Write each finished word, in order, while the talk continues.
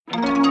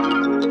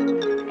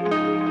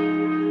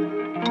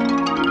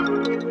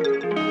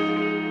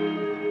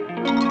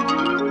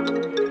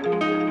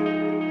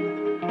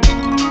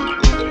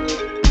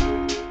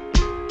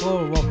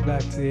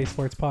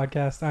Sports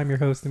Podcast. I'm your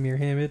host, Amir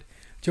Hamid.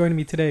 Joining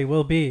me today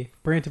will be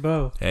Brant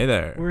DeBow. Hey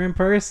there. We're in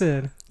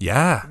person.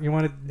 Yeah. You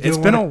want to? It's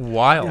been a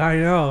while. I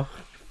know.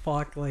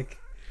 Fuck, like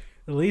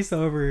at least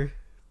over.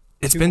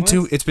 It's 2 been months?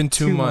 two. It's been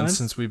 2 2 months months?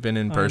 since we've been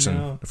in I person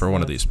know. for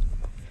one of these.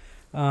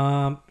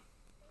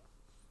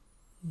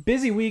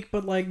 Busy week,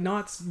 but like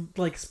not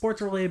like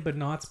sports related, but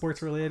not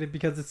sports related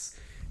because it's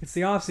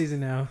the off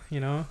season now.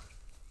 You know,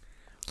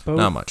 both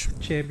Not much.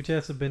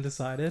 championships have been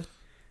decided,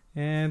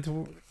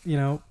 and you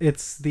know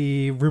it's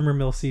the rumor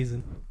mill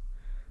season.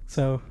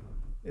 So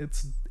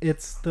it's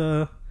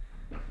the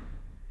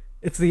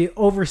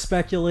over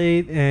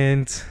speculate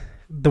and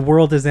the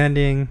world is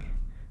ending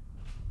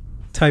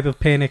type of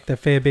panic that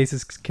fan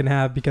bases can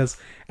have because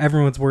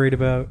everyone's worried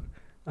about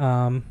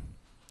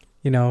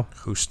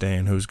Who's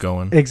staying? Who's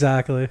going?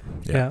 exactly.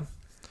 Yeah.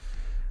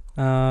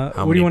 What How do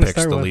you many want to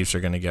picks start the with? Leafs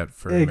are going to get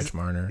for Ex- Mitch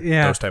Marner?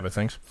 yeah. Those type of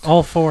things.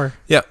 All four.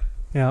 Yeah.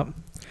 Yeah.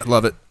 I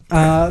love it.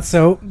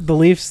 So the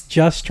Leafs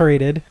just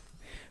traded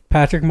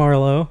Patrick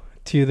Marleau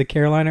to the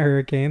Carolina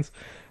Hurricanes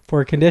for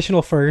a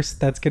conditional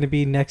first. That's going to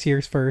be next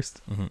year's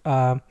first.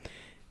 Mm-hmm.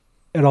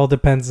 It all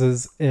depends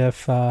as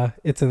if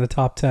it's in the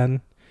top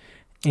 10.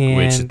 And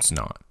Which it's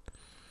not.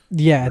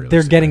 yeah,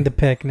 they're getting the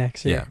pick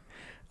next year.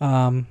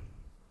 Yeah.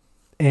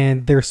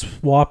 And they're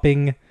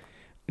swapping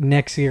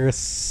next year.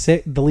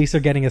 The Leafs are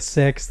getting a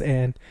 6th,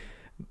 and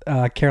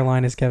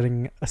Carolina's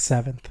getting a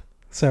 7th.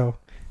 So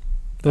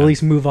the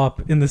Leafs move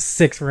up in the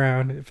 6th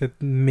round if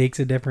it makes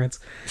a difference.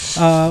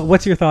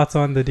 What's your thoughts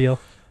on the deal?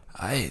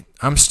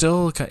 I'm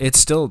still. It's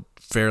still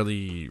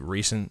fairly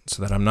recent,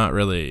 so that I'm not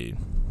really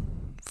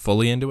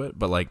fully into it.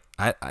 But like,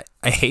 I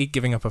hate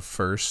giving up a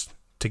first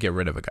to get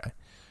rid of a guy.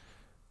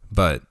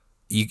 But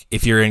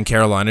if you're in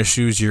Carolina's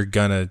shoes, you're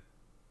gonna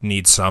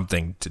need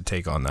something to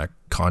take on that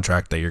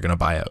contract that you're gonna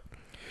buy out.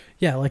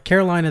 Yeah, like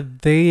Carolina,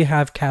 they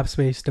have cap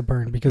space to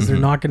burn because they're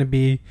not going to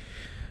be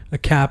a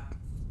cap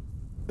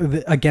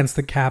against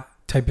the cap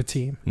type of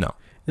team. No.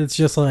 It's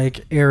just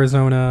like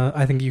Arizona.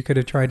 I think you could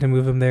have tried to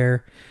move them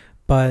there,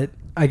 but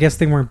I guess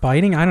they weren't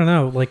biting. I don't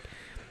know. Like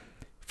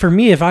for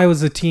me, if I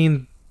was a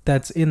team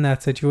that's in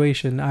that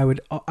situation, I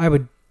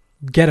would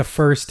get a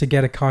first to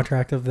get a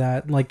contract of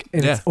that. Like,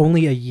 and it's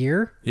only a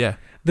year. Yeah.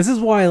 This is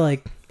why,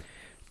 like,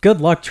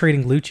 good luck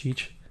trading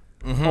Lucic.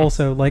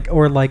 Also, like,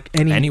 or like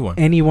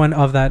anyone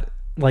of that,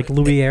 like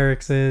Louis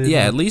Eriksson.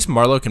 Yeah, at least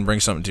Marleau can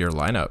bring something to your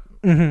lineup.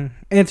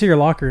 And to your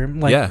locker room.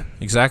 Like, yeah,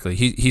 exactly.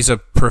 He's a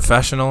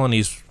professional, and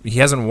he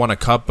hasn't won a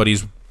cup, but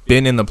he's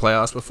been in the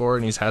playoffs before,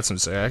 and he's had some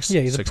success.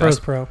 Yeah, he's a pro's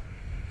pro.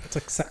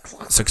 Success.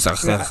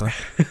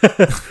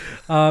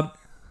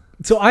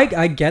 So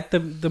I get the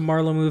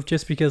Marleau move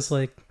just because,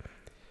 like,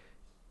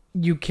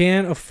 you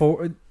can't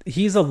afford.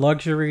 He's a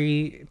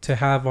luxury to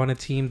have on a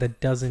team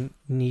that doesn't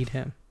need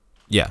him.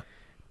 Yeah.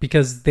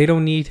 Because they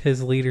don't need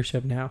his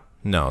leadership now.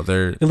 No,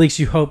 they're... At least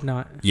you hope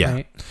not. Yeah.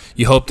 Right?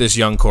 You hope this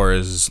young core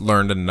has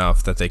learned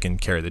enough that they can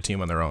carry the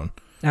team on their own.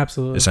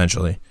 Absolutely.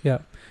 Essentially. Yeah.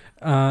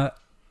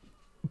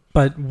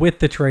 But with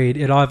the trade,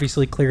 it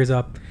obviously clears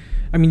up.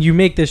 I mean, you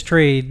make this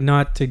trade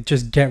not to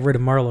just get rid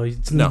of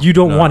Marleau. You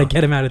don't want to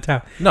get him out of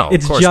town. No,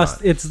 it's of course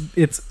just not.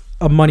 it's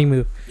a money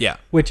move. Yeah.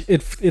 Which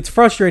it's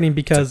frustrating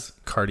because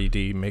Cardi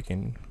B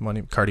making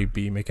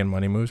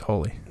money moves.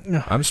 Holy.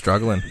 I'm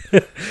struggling.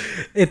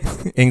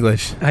 it's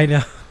English. I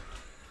know.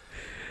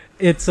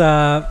 It's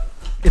a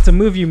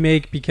move you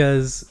make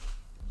because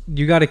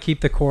you got to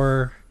keep the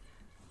core,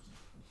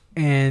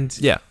 and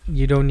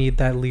you don't need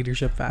that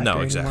leadership factor.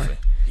 No, exactly. Anymore.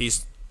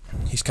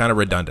 He's kind of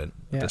redundant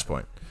at this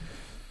point.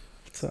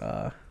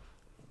 So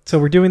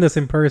we're doing this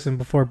in person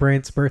before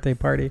Brant's birthday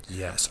party.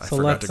 Yes, I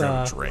forgot to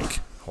grab a drink.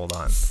 Hold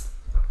on.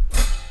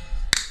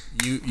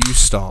 You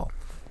stall.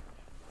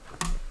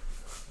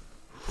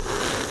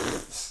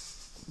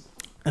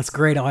 That's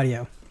great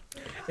audio,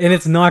 and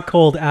it's not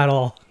cold at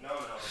all.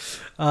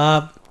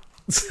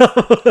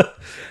 So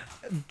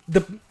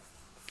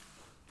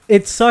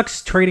it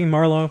sucks trading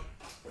Marleau,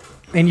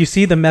 and you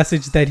see the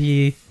message that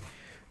he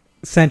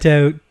sent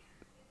out,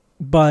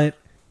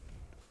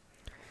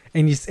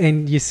 and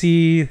you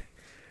see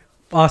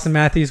Austin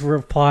Matthews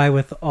reply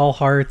with all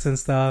hearts and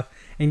stuff,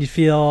 and you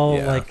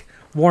feel like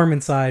warm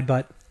inside,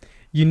 but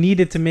you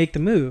needed to make the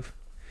move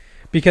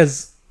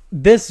because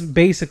this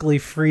basically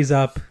frees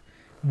up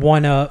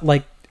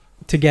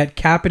to get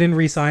Kapanen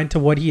re-signed to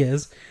what he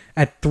is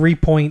at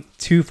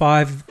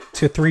 3.25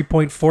 to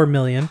 3.4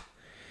 million.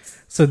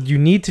 So you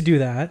need to do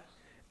that.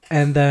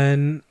 And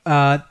then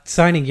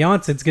signing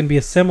Jansson's going to be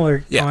a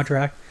similar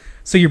contract.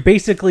 So you're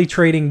basically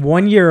trading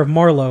 1 year of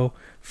Marleau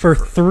for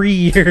 3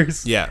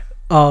 years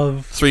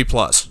of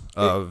 3+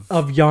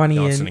 of Yanni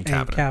and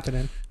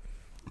Kapanen.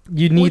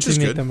 You need to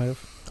make the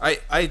move.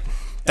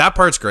 That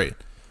part's great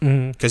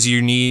because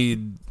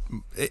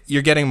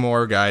you're getting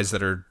more guys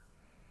that are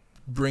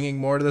bringing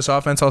more to this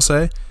offense, I'll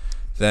say,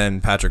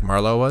 than Patrick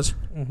Marleau was,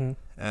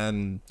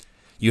 and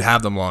you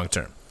have them long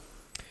term.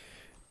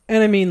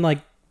 And I mean, like,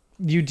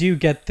 you do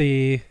get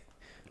the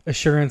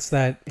assurance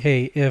that,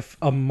 hey, if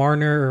a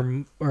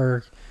Marner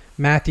or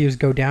Matthews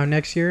go down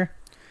next year,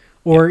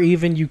 or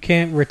even you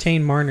can't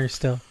retain Marner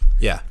still.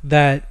 Yeah.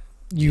 that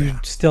you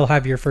still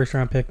have your first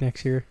round pick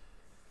next year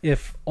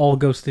if all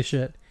goes to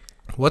shit.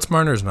 What's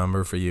Marner's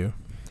number for you?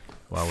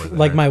 While we're there?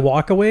 Like my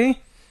walk away,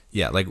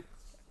 Yeah, like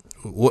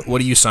what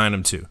do you sign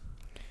him to?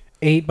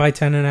 8 by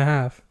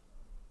 10.5.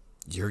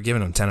 You're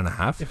giving him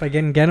 10.5? If I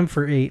can get him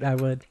for 8, I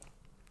would.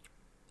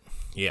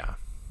 Yeah.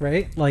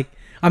 Right? Like,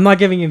 I'm not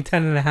giving him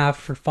 10.5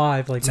 for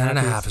 5. Like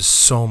 10.5 is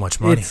so much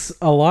money. It's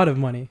a lot of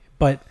money,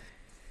 but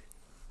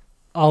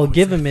I'll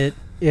give him it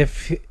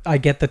if I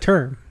get the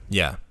term.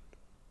 Yeah.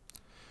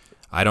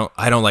 I don't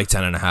like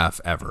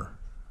 10.5 ever.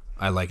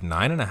 I like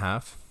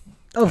 9.5.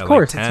 Oh, of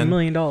course, it's $1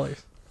 million.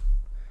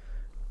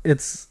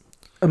 It's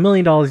 $1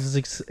 million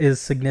is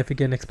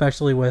significant,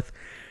 especially with,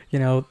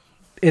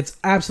 it's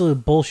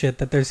absolute bullshit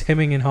that there's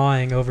hemming and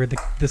hawing over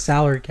the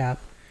salary cap.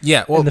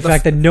 Yeah, well, and the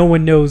fact that no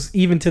one knows,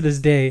 even to this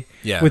day,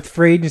 with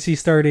free agency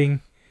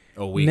starting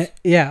a week.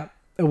 A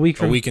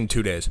week in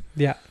 2 days.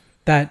 Yeah,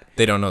 that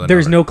they don't know.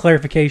 There's no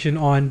clarification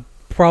on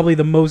probably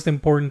the most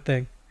important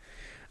thing.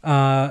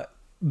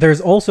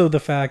 There's also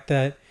the fact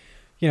that,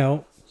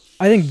 I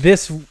think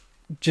this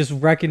just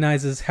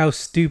recognizes how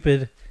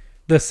stupid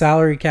the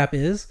salary cap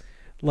is.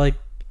 Like,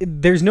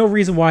 there's no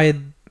reason why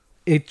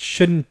it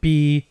shouldn't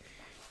be.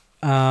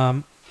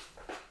 There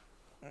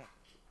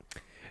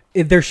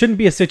shouldn't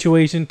be a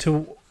situation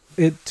to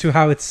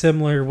how it's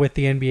similar with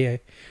the NBA,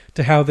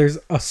 to how there's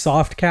a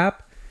soft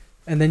cap,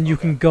 and then you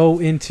can go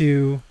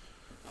into,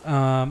 you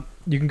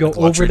can go like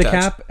over the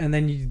cap, and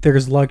then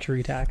there's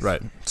luxury tax.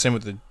 Right. Same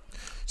with the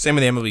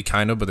MLB,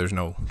 kind of, but there's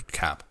no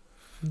cap.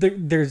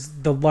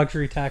 There's the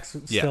luxury tax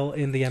still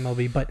in the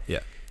MLB, but yeah,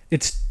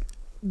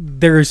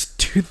 there's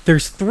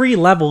 3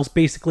 levels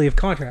basically of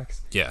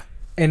contracts. Yeah.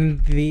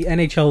 And the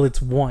NHL, it's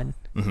 1.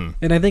 Mm-hmm.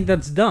 And I think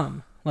that's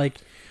dumb. Like,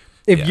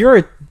 if you're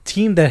a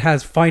team that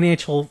has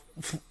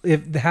if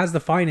it has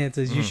the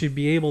finances, you should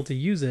be able to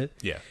use it.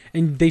 Yeah.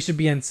 And they should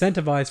be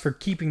incentivized for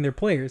keeping their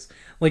players.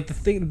 Like, the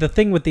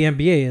thing with the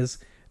NBA is,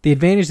 the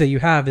advantage that you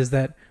have is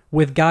that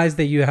with guys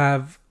that you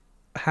have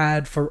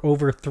had for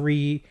over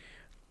 3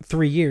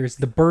 years,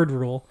 the bird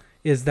rule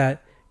is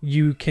that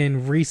you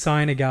can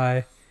re-sign a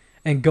guy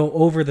and go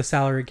over the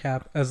salary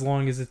cap as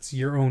long as it's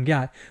your own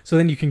guy. So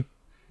then you can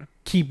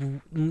keep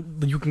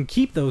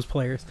those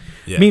players.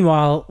 Yeah.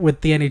 Meanwhile,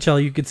 with the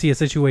NHL, you could see a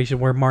situation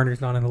where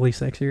Marner's not in the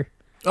Leafs next year.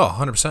 Oh,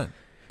 100%.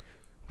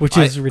 Which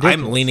is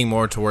ridiculous. I'm leaning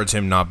more towards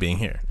him not being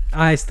here.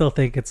 I still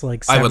think it's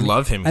like 70, I would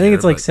love him I think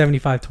it's like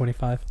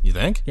 75-25. You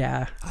think?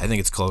 Yeah. I think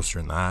it's closer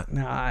than that.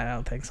 No, I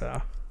don't think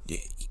so.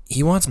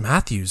 He wants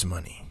Matthews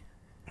money.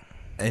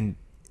 And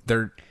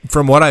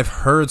from what I've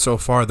heard so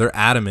far, they're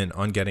adamant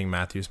on getting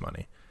Matthews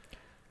money.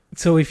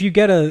 So if you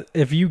get a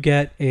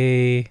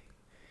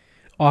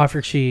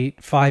offer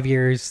sheet, 5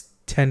 years,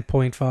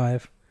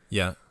 10.5.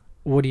 Yeah.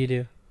 What do you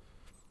do?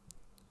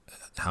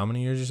 How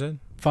many years you said?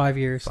 5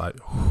 years.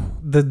 5.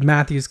 The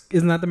Matthews,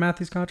 isn't that the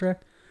Matthews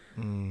contract?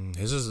 Isn't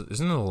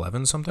it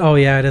 11 something? Oh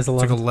yeah, it is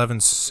 11. It's like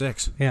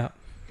 11.6. Yeah.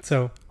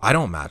 So I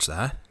don't match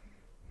that.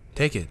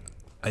 Take it.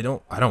 I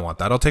don't want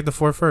that. I'll take the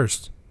 4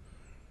 first.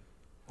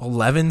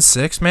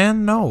 11.6,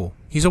 man? No.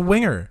 He's a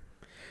winger.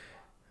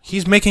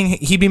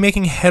 He'd be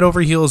making head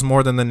over heels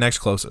more than the next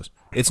closest.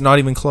 It's not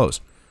even close.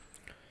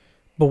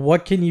 But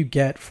what can you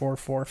get for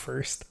 4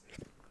 first?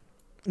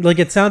 Like,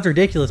 it sounds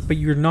ridiculous, but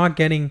you're not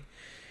getting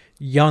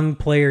young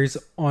players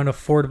on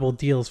affordable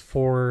deals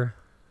for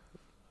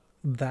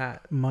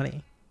that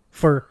money.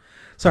 Sorry.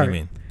 What do you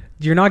mean?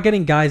 You're not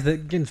getting guys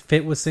that can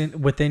fit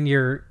within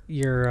your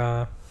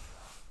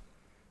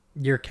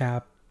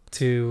cap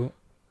to.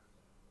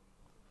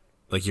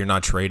 Like, you're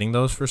not trading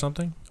those for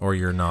something, or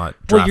you're not.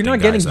 Well, you're not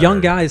getting young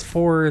guys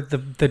for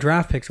the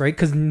draft picks, right?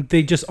 Because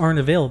they just aren't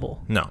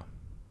available. No.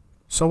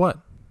 So what?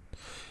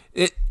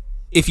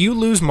 If you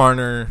lose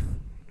Marner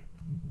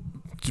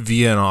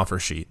via an offer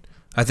sheet,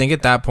 I think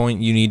at that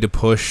point you need to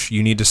push.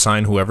 You need to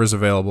sign whoever's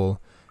available,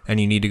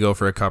 and you need to go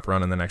for a cup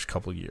run in the next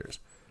couple of years.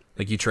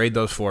 Like, you trade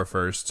those 4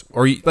 first,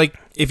 or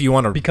if you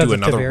want to do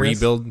another Tavares.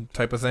 Rebuild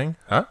type of thing,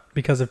 huh?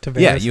 Because of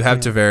Tavares. Yeah, you have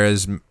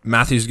Tavares.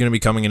 Matthews is going to be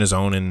coming in his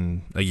own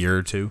in a year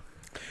or 2.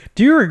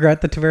 Do you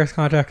regret the Tavares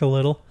contract a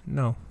little?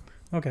 No.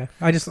 Okay.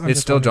 It's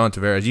still John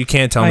Tavares. You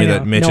can't tell me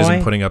that Mitch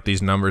isn't putting up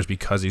these numbers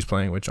because he's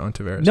playing with John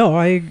Tavares. No,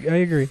 I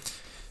agree.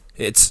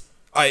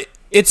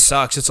 It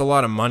sucks. It's a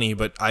lot of money,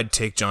 but I'd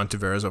take John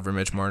Tavares over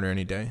Mitch Marner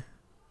any day.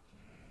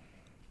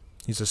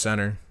 He's a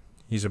center.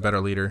 He's a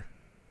better leader.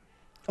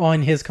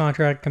 On his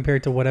contract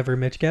compared to whatever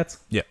Mitch gets?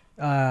 Yeah.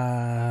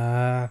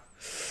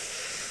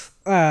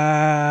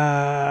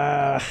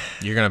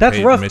 You're going to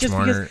pay rough, Mitch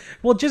Marner.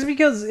 Just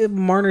because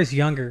Marner's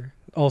younger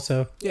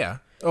also. Yeah.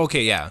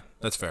 Okay, yeah.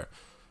 That's fair.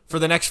 For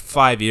the next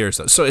 5 years,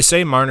 though. So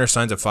say Marner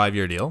signs a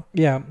 5-year deal.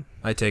 Yeah.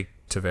 I take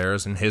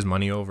Tavares and his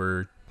money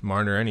over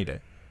Marner any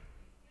day.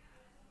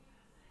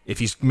 If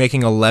he's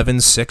making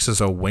 11.6 as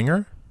a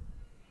winger,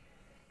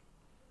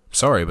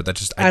 sorry, but that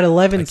just at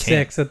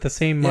 11.6 at the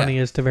same money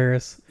as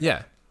Tavares.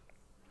 Yeah,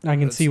 I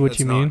can see what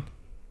you mean.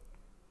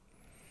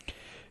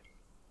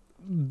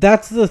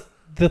 That's the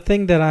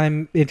thing that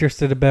I'm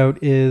interested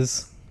about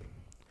is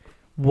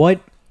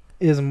what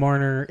is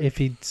Marner if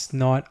he's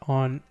not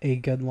on a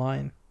good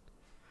line.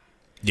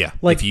 Yeah,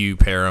 Like- if you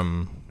pair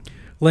him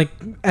Like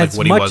as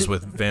what much, he was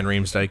with Van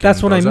Riemsdyk. that's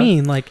and what I Bozak.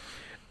 mean. Like,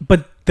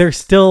 but they're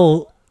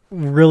still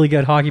really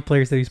good hockey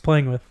players that he's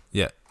playing with.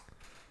 Yeah.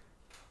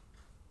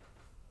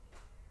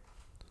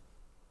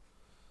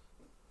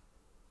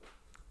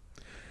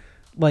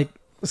 Like,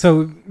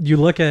 so you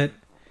look at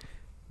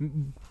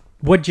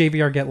what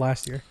JVR get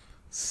last year,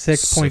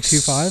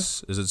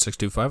 6.25. Is it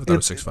 6.25? I thought it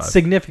was 6.5.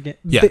 Significant.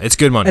 Yeah, it's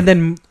good money. And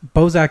then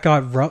Bozak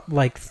got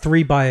like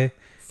 3 by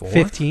 4?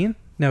 15.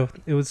 No,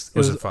 it was.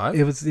 Was it 5?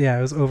 It was. Yeah,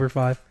 it was over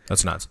 5.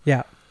 That's nuts.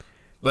 Yeah.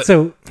 But-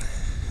 So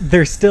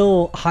they're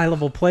still high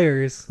level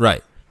players,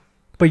 Right.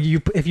 but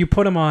if you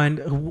put them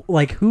on,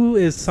 like, who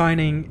is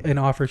signing an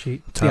offer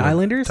sheet? The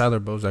Islanders. Tyler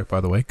Bozak, by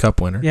the way, Cup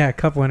winner. Yeah,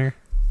 Cup winner.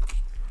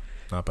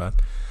 Not bad.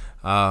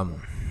 I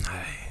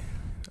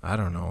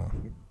don't know.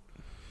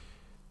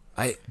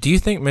 Do you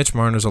think Mitch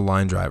Marner's a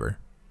line driver?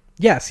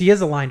 Yes, he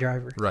is a line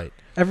driver. Right.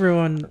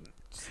 Everyone.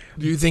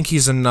 Do you think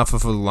he's enough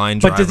of a line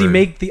driver? But does he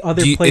make the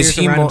other players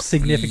around him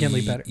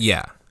significantly better?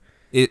 Yeah.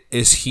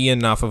 Is he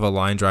enough of a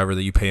line driver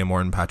that you pay him more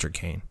than Patrick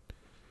Kane,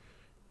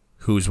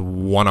 who's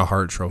won a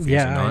Hart Trophy?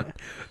 Yeah,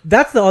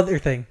 that's the other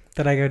thing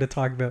that I got to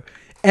talk about.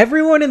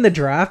 Everyone in the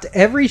draft,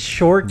 every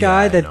short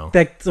guy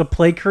that's a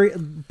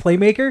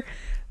playmaker,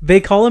 they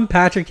call him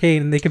Patrick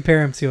Kane and they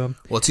compare him to him.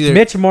 Well, it's either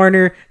Mitch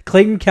Marner,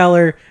 Clayton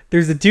Keller.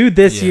 There's a dude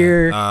this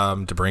year.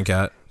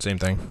 DeBrincat, same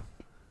thing.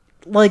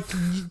 Like,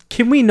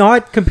 can we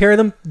not compare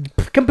them?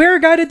 Compare a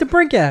guy to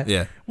DeBrincat.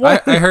 Yeah.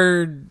 What? I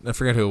heard, I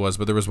forget who it was,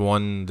 but there was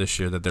one this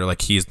year that they're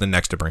like, he's the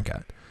next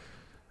DeBrincat.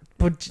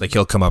 But Like,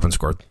 he'll come up and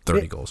score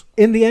 30 goals.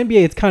 in the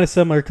NBA, it's kind of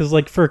similar because,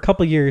 like, for a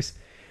couple years,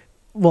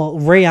 well,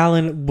 Ray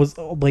Allen was,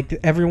 like,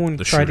 everyone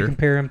The tried shooter. to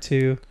compare him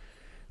to.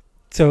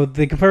 So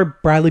they compare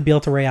Bradley Beal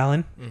to Ray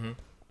Allen. Mm-hmm.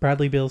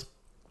 Bradley Beal's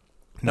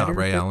Not better.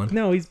 Ray Allen.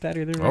 No, he's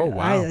better than Ray. Oh,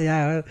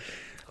 wow.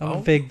 I'm a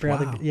big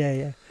Bradley. wow.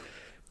 Yeah.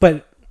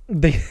 But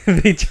they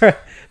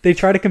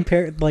try to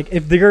compare, like,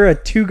 if they're a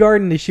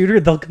 2-guard and a shooter,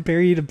 they'll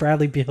compare you to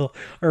Bradley Beal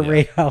or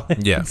Ray Allen.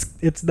 Yeah.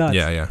 It's nuts.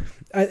 Yeah.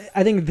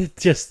 I think that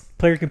just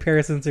player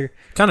comparisons are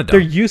Kind of dumb.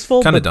 they're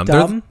useful, Kind but of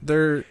dumb. dumb.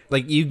 They're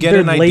like, you get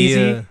They're an lazy.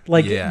 idea.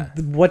 Like, yeah.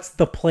 what's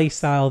the play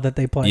style that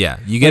they play? Yeah.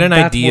 You get Like, an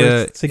that's where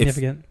idea. it's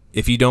significant.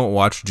 If you don't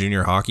watch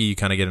junior hockey, you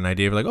kind of get an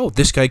idea of like, oh,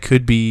 this guy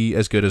could be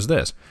as good as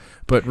this.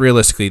 But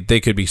realistically, they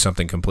could be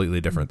something completely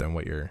different than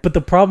what you're. But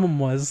the problem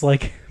was,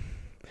 like,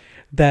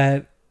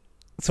 that.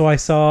 So I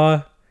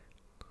saw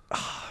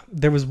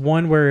there was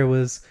one where it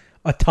was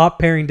a top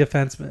pairing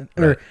defenseman,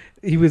 or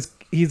Right.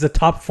 he's a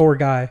top 4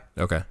 guy.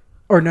 Okay.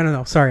 Or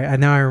no, sorry,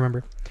 now I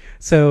remember.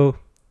 So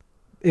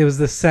it was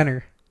the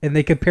center, and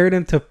they compared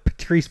him to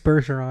Patrice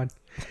Bergeron,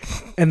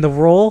 and the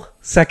role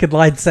second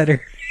line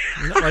center.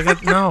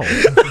 No.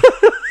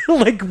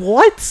 Like,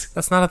 what?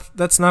 That's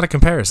not a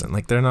comparison.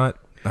 Like, they're not.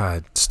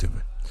 It's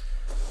stupid.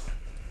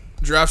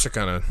 Drafts are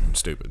kind of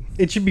stupid.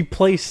 It should be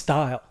play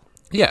style.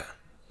 Yeah.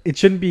 It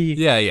shouldn't be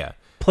Yeah.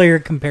 player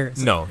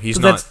comparison. No, he's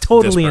So not. that's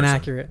totally this person.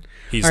 inaccurate.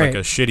 He's All like right.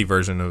 a shitty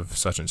version of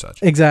such and such.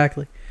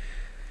 Exactly.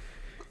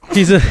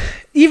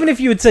 Even if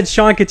you had said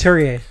Sean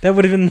Couturier, that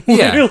would have been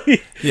Yeah.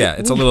 literally. Yeah,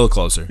 it's a little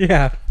closer.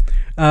 Yeah.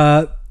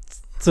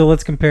 So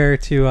let's compare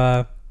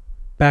to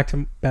back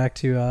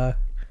to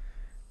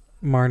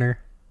Marner.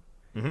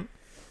 Mhm.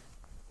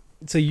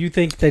 So you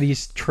think that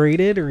he's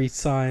traded or he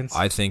signs?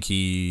 I think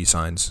he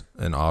signs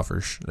an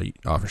offer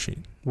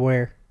sheet.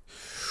 Where?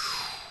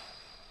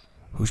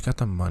 Who's got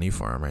the money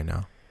for him right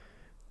now?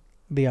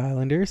 The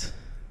Islanders.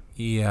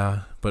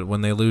 Yeah, but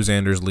when they lose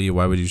Anders Lee,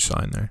 why would you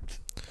sign there?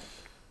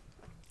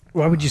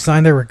 Why would you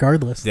sign there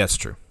regardless? That's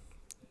true.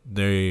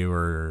 They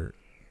were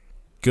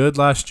good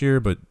last year,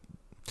 but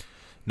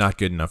not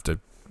good enough to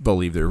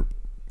believe they're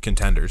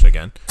contenders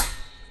again.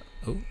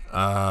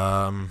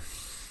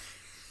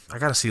 I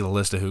gotta see the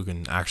list of who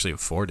can actually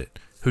afford it.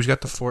 Who's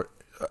got the 4?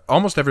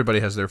 Almost everybody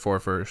has their 4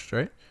 first,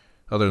 right?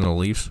 Other than the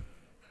Leafs.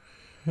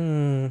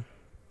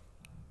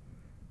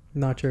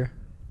 Not sure.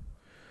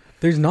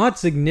 There's not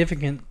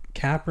significant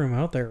cap room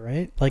out there,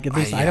 right? Like, at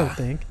least I don't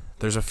think.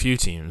 There's a few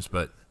teams,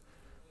 but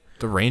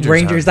the Rangers.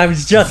 Rangers, I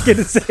was just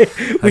gonna say.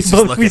 we just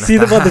both looking we see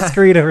at them on the that.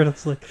 screen over.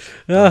 It's like,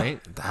 Right?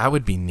 That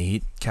would be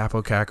neat.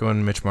 Capo Caco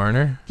and Mitch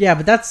Marner. yeah,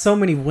 but that's so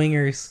many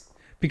wingers.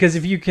 Because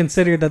if you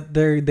consider that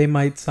they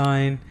might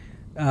sign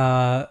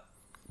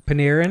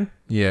Panarin,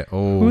 Yeah.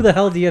 Oh. who the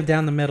hell do you have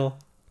down the middle?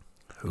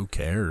 Who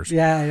cares?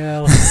 Yeah, I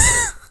know.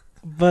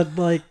 But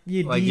like,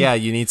 you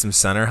you need some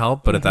center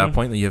help, but at that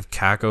point, you have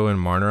Caco and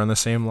Marner on the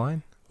same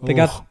line. they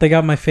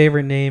got my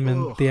favorite name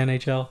in the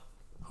NHL,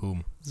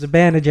 Whom?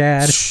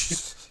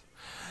 Zibanejad.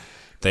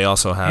 They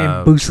also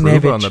have Buchnevich.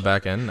 Trouba on the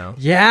back end now.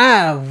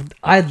 Yeah,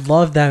 I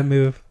love that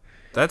move.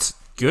 That's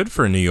good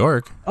for New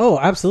York. Oh,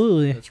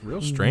 absolutely. It's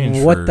real strange.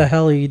 What the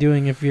hell are you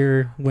doing if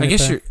you're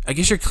Winnipeg? I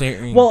guess you're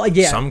clearing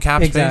some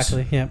cap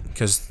exactly, space. yeah.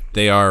 Because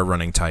they are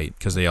running tight.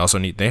 Because they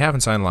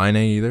haven't signed Line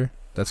A either.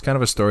 That's kind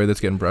of a story that's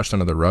getting brushed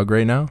under the rug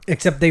right now.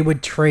 Except they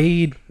would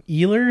trade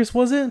Ehlers,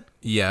 was it?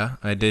 Yeah,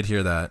 I did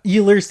hear that.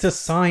 Ehlers to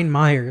sign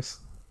Myers.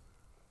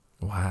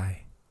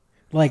 Why?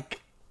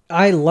 Like,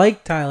 I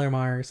like Tyler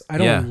Myers. I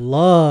don't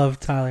love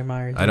Tyler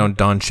Myers. I don't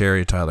Don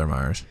Cherry Tyler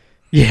Myers.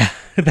 Yeah,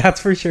 that's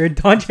for sure.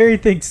 Don Cherry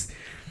thinks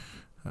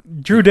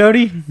Drew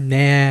Doughty?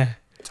 Nah.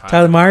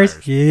 Tyler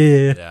Myers?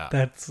 Yeah.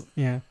 That's,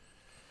 yeah.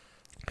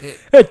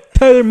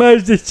 Tyler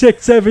Myers just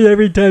checks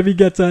every time he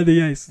gets on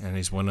the ice. And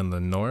he's winning the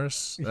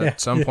Norris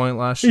at some point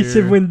last year. He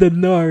should win the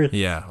North.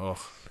 Yeah.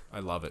 Oh, I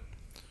love it.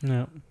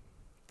 No.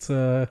 It's,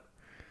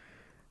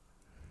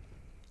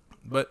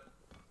 But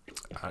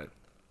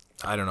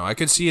I don't know. I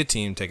could see a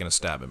team taking a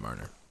stab at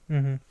Marner.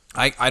 Mm-hmm.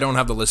 I don't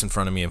have the list in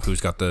front of me of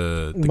who's got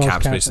the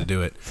cap space to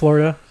do it.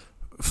 Florida.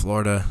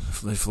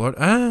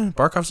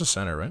 Barkov's a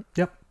center, right?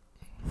 Yep.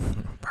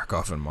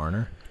 Barkov and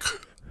Marner.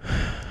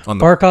 On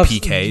the Barkov's,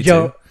 PK,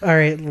 too. All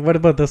right, what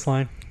about this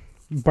line?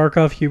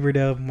 Barkov,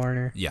 Huberdeau,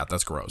 Marner. Yeah,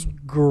 that's gross.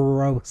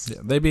 Gross.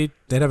 Yeah,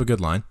 they'd have a good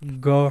line.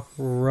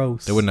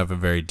 Gross. They wouldn't have a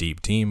very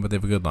deep team, but they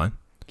have a good line.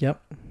 Yep.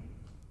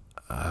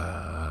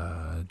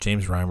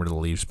 James Reimer to the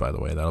Leafs, by the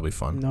way. That'll be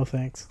fun. No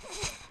thanks.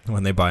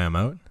 When they buy him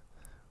out.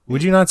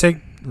 Would you not take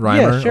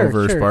Reimer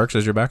over Sparks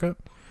as your backup?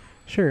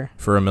 Sure.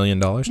 For $1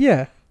 million?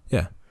 Yeah.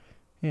 Yeah.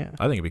 Yeah.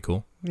 I think it'd be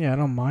cool. Yeah, I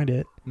don't mind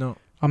it. No.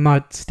 I'm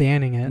not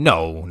standing it.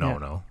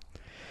 No.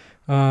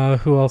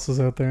 Who else is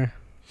out there?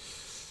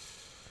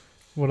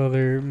 What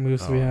other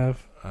moves do we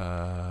have?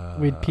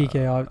 We had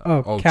PK.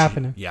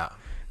 Kapanen. Yeah.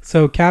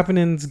 So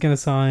Kapanen's going to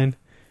sign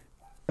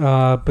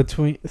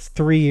between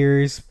 3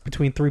 years,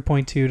 between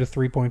 3.2 to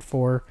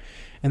 3.4.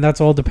 And that's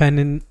all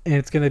dependent, and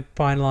it's going to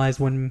finalize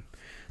when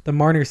the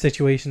Marner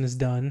situation is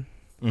done.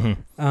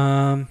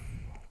 Mm-hmm.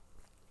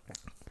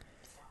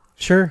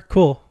 Sure,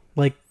 cool.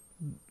 Like,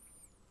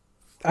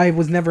 I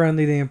was never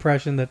under the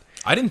impression that...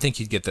 I didn't think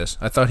he'd get this.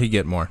 I thought he'd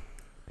get more.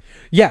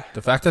 Yeah.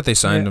 The fact that they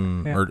signed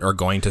him or are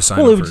going to sign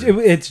him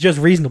it's just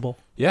reasonable.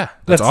 Yeah,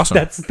 that's awesome.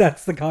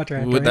 That's the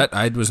contract. With right? that,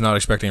 I was not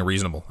expecting a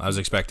reasonable. I was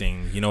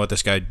expecting,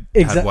 this guy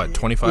had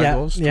 25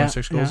 goals,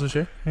 26 goals this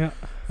year? Yeah.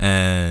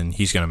 And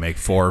he's going to make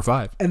 4 or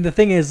 5. And the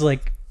thing is,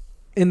 like,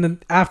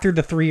 after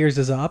the 3 years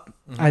is up,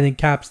 I think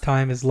Cap's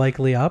time is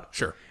likely up.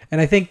 Sure.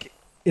 And I think,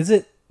 is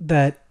it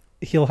that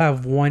he'll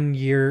have 1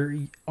 year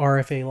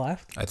RFA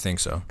left? I think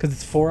so. Because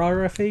it's 4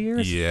 RFA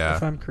years? Yeah.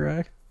 If I'm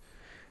correct.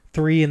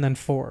 3 and then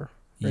 4.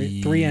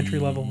 Right? 3 entry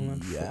level and then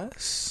 4.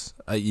 Yes.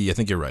 I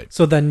think you're right.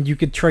 So then you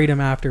could trade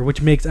him after,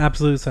 which makes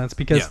absolute sense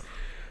because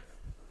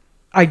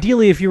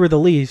ideally, if you were the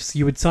Leafs,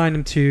 you would sign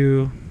him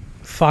to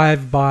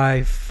 5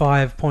 by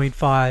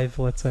 5.5,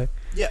 let's say.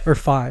 Yeah. Or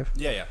 5.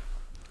 Yeah.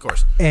 Of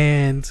course.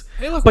 And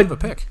hey, look, we have a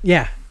pick.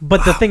 Yeah.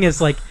 But the thing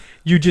is, like,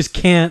 you just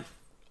can't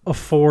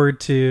afford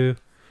to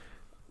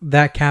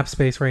that cap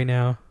space right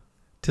now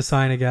to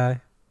sign a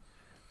guy.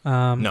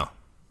 No.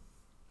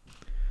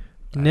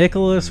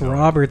 Nicholas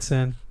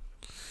Robertson.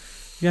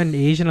 You got an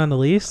Asian on the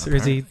Leafs, or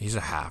is he? He's a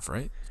half,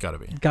 right? Gotta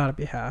be. Gotta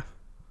be half.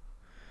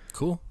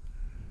 Cool.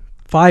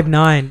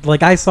 5'9".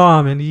 Like, I saw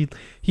him, and he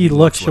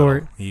looks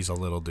short. Little. He's a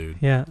little dude.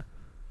 Yeah.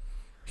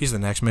 He's the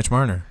next Mitch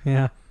Marner.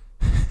 Yeah.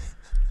 Look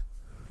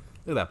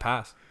at that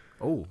pass.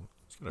 Oh,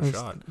 he's got a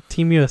shot.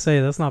 Team USA.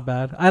 That's not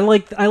bad. I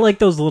like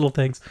those little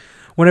things.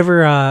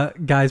 Whenever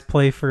guys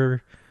play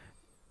for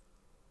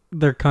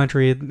their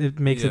country,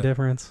 it makes a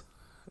difference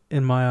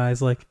in my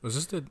eyes. Like, was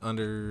this the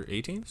under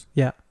 18s?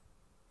 Yeah.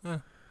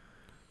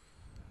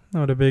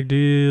 Not a big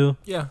deal.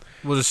 Yeah,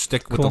 we'll just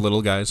stick with the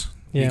little guys.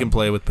 Yeah. You can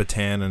play with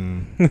Patan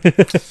and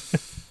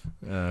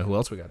who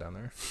else we got down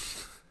there?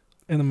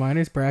 In the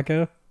minors,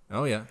 Bracco.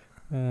 Oh yeah.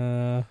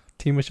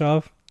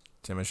 Timashov.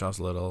 Timashov's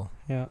little.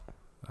 Yeah.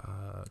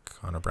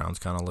 Connor Brown's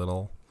kind of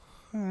little.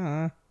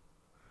 All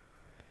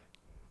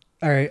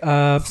right.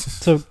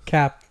 So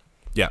Cap.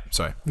 Yeah.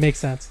 Sorry. Makes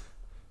sense.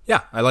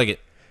 Yeah, I like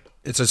it.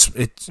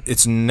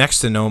 It's next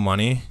to no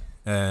money,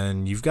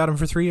 and you've got him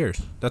for 3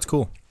 years. That's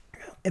cool.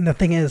 And the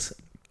thing is,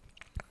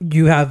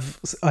 you have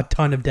a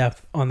ton of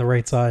depth on the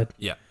right side.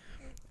 Yeah.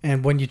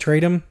 And when you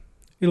trade him,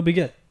 it'll be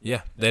good.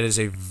 Yeah, that is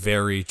a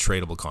very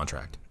tradable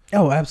contract.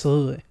 Oh,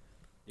 absolutely.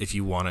 If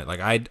you want it.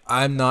 Like,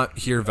 I'm not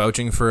here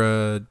vouching for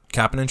a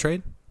Kapanen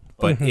trade,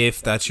 but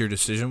if that's your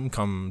decision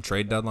come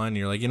trade deadline, and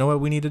you're like, you know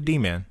what, we need a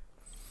D-man,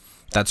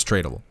 that's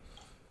tradable.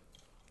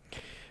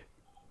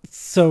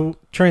 So,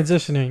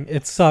 transitioning,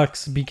 it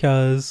sucks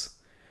because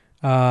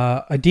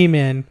a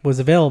D-man was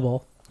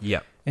available. Yeah.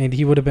 And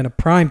he would have been a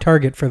prime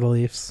target for the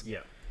Leafs. Yeah.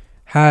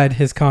 Had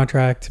his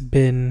contract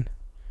been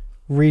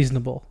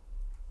reasonable.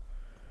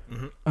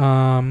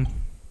 PK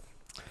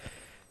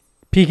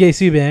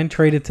Subban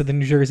traded to the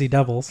New Jersey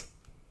Devils.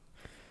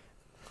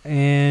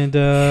 And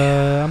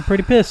I'm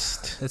pretty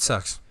pissed. It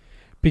sucks.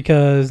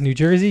 Because New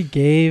Jersey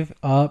gave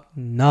up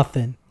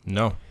nothing.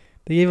 No.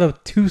 They gave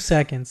up 2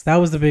 seconds. That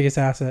was the biggest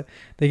asset.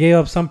 They gave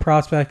up some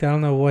prospect. I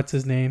don't know what's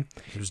his name.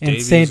 It was and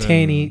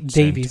Davies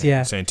Davies,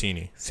 yeah.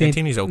 Santini.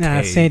 Santini's okay.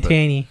 Nah,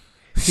 Santini.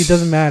 He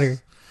doesn't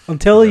matter.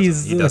 Until he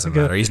doesn't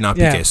matter. He's not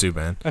PK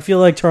Subban. I feel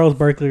like Charles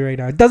Barkley right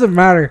now. It doesn't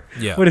matter.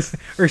 Yeah. Or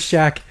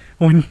Shaq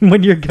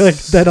when you're good.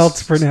 That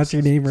helps pronounce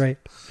your name right.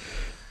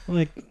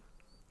 Like,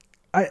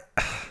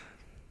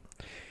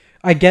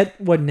 I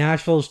get what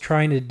Nashville's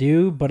trying to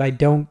do, but I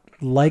don't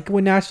like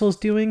what Nashville's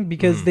doing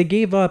because they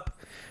gave up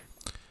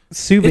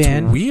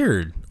Subban. It's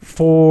weird.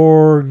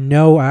 For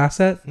no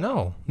asset?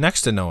 No.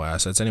 Next to no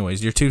assets.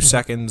 Anyways, your 2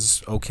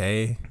 seconds,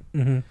 okay.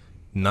 Mm-hmm.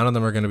 None of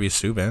them are going to be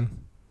Subban.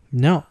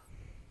 No.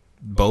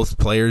 Both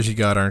players you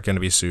got aren't going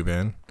to be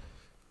Subban.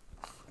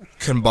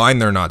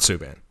 Combined, they're not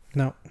Subban.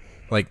 No.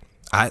 Like,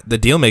 the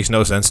deal makes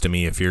no sense to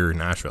me if you're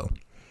Nashville.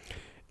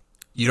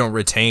 You don't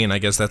retain, I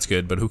guess that's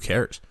good, but who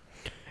cares?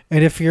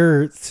 And if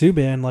you're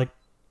Subban, like,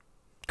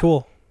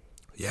 cool.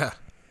 Yeah.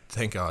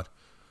 Thank God.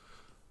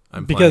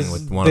 I'm because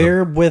playing with one of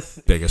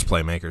the biggest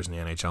playmakers in the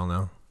NHL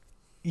now.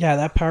 Yeah,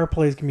 that power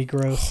play is going to be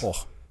gross. Oh.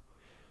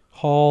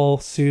 Hall,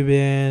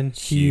 Subban,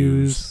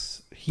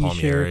 Hughes,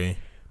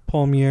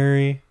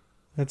 Palmieri.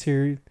 That's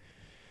your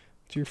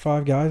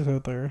 5 guys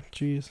out there.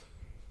 Jeez.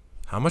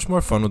 How much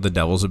more fun would the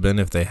Devils have been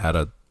if they had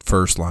a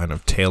first line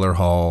of Taylor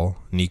Hall,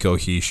 Nico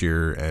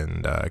Hischier,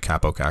 and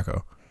Capo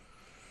Caco?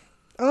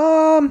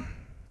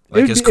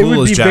 Like as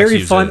cool as Jack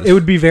Hughes is. It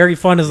would be very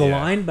fun as a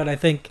line, but I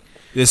think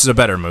this is a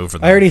better move for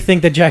them. I already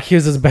think that Jack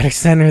Hughes is a better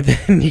center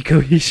than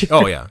Nico Hischier.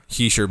 Oh yeah,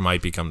 Hischier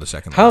might become the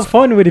second. How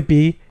fun would it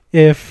be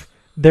if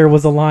there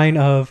was a line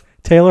of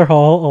Taylor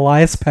Hall,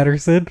 Elias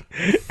Pettersson?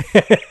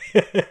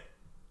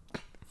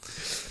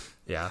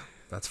 Yeah,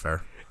 that's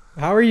fair.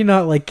 How are you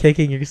not like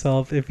kicking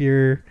yourself if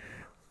you're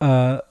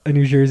a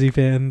New Jersey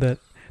fan that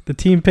the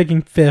team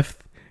picking 5th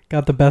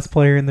got the best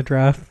player in the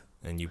draft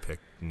and you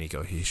picked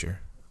Nico Hischier?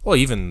 Well,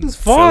 even it's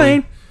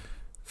fine.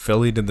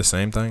 Philly did the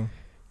same thing.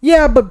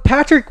 Yeah, but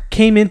Patrick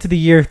came into the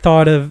year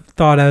thought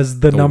as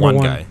the number one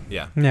guy.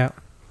 Yeah. Yeah.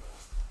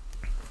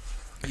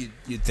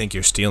 You'd think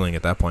you're stealing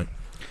at that point.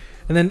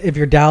 And then if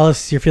you're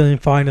Dallas, you're feeling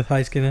fine with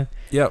Heiskanen.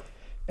 Yep.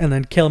 And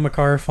then Cale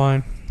Makar,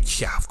 fine.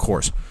 Yeah, of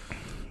course.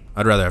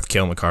 I'd rather have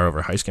Cale Makar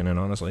over Heiskanen,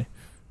 honestly.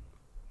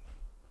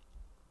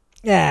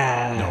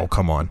 Yeah. No,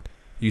 come on.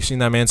 You seen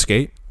that man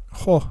skate?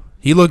 Oh,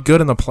 he looked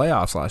good in the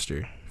playoffs last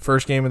year.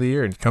 First game of the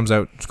year, and comes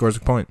out, scores a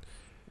point.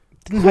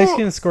 Didn't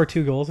Heiskanen score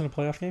 2 goals in a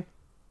playoff game?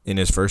 In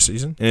his first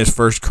season? In his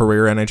first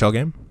career NHL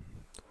game?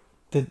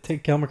 Did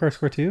Cale Makar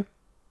score 2?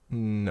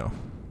 No.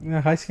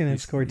 No, Heiskanen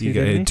scored 2, he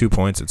didn't he? 2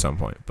 points at some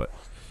point, but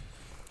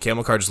Cale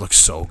Makar just looks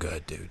so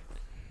good, dude.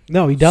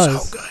 No, he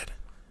does. So good.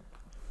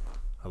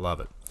 I love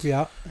it.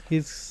 Yeah,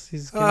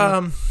 he's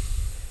gonna...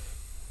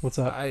 What's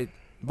up?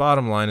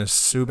 Bottom line is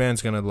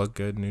Subban's going to look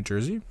good in New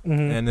Jersey,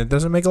 and it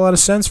doesn't make a lot of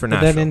sense for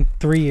Nashville. Then in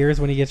 3 years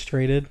when he gets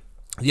traded.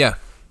 Yeah.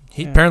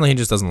 Apparently he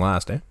just doesn't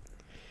last, eh?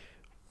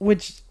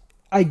 Which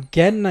I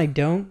get and I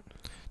don't.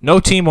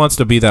 No team wants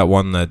to be that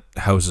one that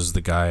houses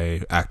the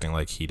guy acting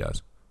like he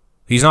does.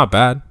 He's not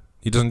bad.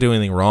 He doesn't do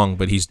anything wrong,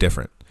 but he's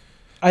different.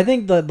 I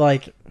think that,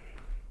 like,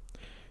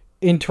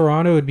 in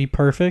Toronto, it would be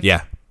perfect.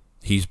 Yeah.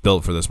 He's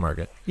built for this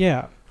market.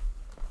 Yeah.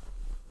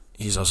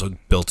 He's also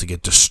built to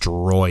get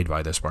destroyed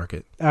by this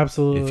market.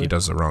 Absolutely. If he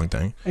does the wrong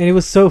thing. And it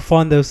was so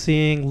fun, though,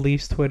 seeing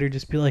Leafs Twitter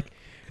just be like,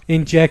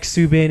 inject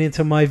Subban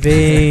into my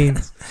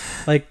veins.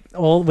 Like,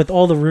 with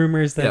all the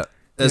rumors that... Yeah.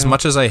 As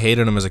much as I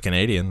hated him as a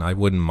Canadian, I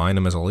wouldn't mind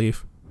him as a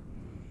Leaf.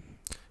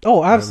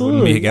 Oh,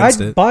 absolutely.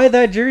 I'd buy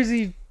that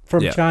jersey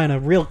from China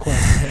real quick.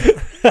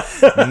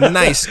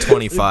 Nice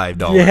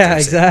 $25 Yeah, jersey.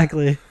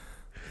 Exactly.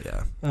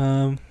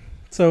 Yeah.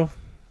 So,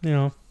 you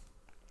know...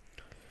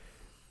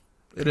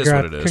 It is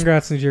what it is.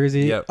 Congrats, New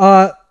Jersey. Yep.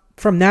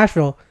 From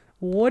Nashville,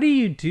 what are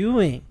you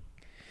doing?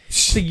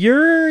 So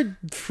you're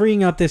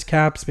freeing up this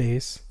cap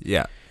space.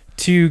 Yeah.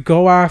 To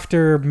go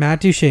after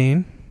Matt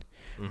Duchene.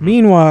 Mm-hmm.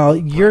 Meanwhile,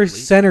 your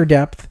center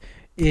depth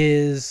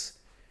is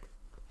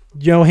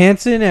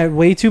Johansson at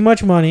way too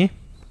much money.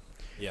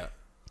 Yeah.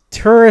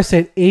 Turris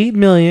at $8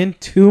 million,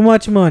 too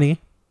much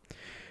money.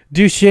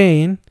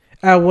 Duchene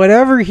at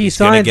whatever he's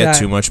signs at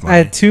too much money.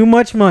 At too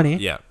much money.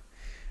 Yeah.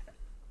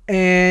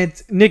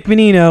 And Nick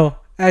Menino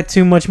at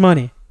too much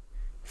money.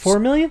 $4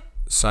 million?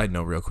 Side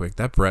note real quick.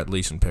 That Brett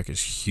Leeson pick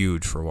is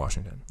huge for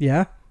Washington.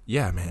 Yeah?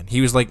 Yeah, man.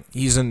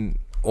 He's an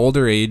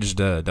older aged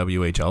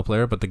WHL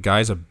player, but the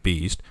guy's a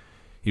beast.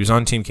 He was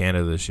on Team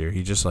Canada this year.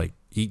 He just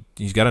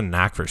he's got a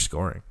knack for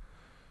scoring.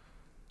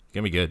 He's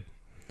going to be good.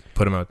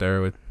 Put him out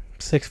there with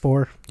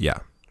 6'4". Yeah.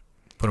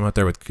 Put him out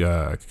there with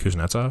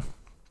Kuznetsov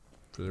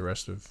for the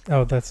rest of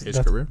his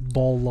career.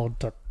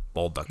 Bolduc.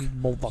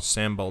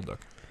 Sam Bolduc.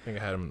 I think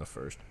I had him in the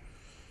first.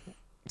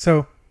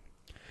 So,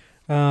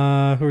 who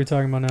are we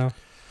talking about now?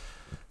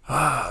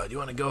 Do you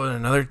want to go with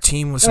another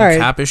team with some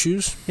cap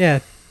issues? Yeah.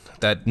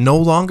 That no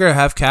longer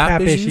have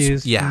cap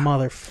issues? Yeah.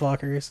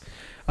 Motherfuckers.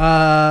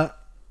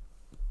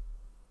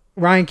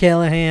 Ryan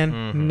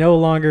Callahan, no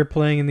longer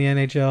playing in the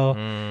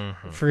NHL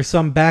for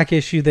some back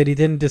issue that he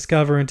didn't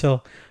discover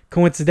until,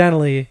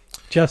 coincidentally,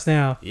 just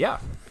now. Yeah.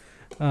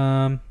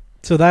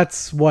 So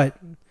that's what?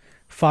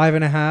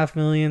 $5.5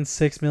 million,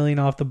 $6 million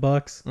off the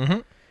Bucks.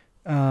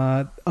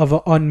 Of an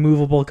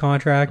unmovable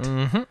contract.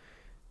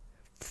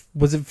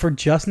 Was it for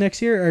just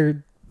next year, or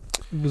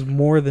it was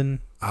more than?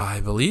 I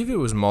believe it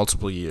was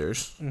multiple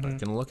years. I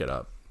can look it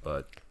up,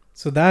 but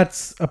so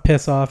that's a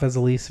piss off as a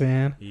Leafs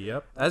fan.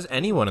 Yep, as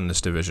anyone in this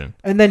division.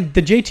 And then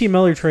the JT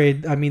Miller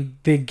trade. I mean,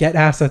 they get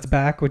assets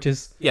back, which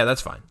is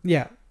that's fine.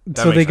 Yeah,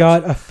 That so makes they sense.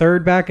 got a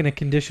third back and a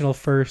conditional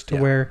first to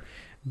where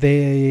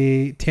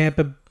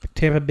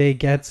Tampa Bay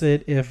gets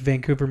it if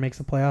Vancouver makes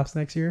the playoffs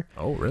next year.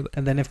 Oh, really?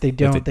 And then if they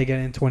don't, they get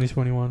it in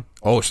 2021.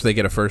 Oh, so they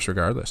get a first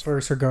regardless.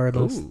 First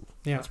regardless. Ooh,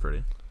 yeah. That's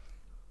pretty.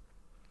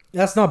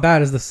 That's not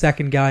bad as the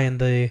second guy in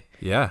the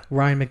Yeah.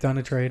 Ryan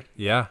McDonough trade.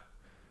 Yeah.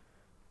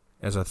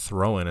 As a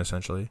throw-in,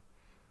 essentially.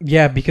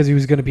 Yeah, because he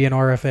was going to be an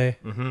RFA.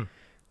 Mm-hmm.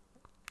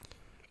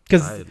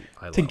 Because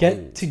to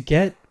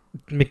get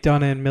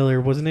McDonough and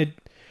Miller, wasn't it?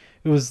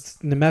 It was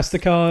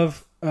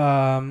Nemestikov,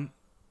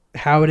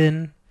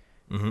 Howden,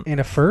 and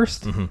a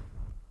first. Mm-hmm.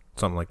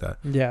 Something like that.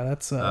 Yeah,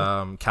 that's.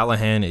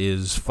 Callahan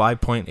is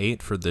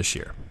 5.8 for this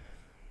year.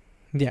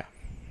 Yeah,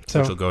 so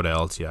which will go to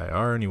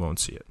LTIR and you won't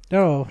see it.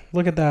 No,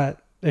 look at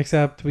that.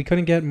 Except we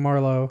couldn't get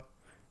Marlowe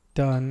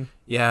done.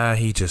 Yeah,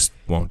 he just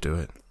won't do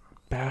it.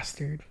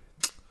 Bastard.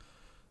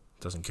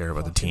 Doesn't care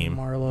about Fucking the team.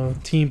 Marlowe,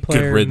 team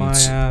player, in my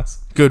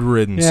ass. Good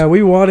riddance. Yeah,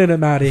 we wanted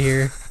him out of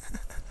here.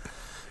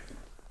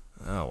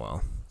 Oh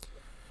well.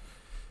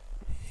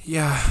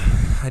 Yeah,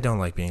 I don't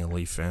like being a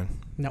Leaf fan.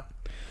 No.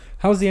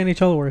 How's the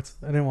NHL awards?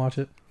 I didn't watch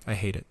it. I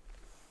hate it.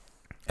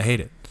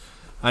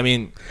 I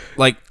mean,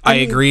 like I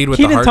agreed with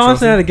Keaton the Hart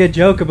Thompson Trophy. had a good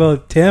joke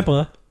about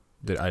Tampa.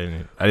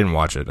 I didn't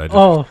watch it. I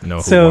just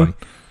know who won.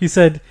 He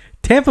said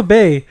Tampa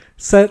Bay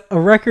set a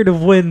record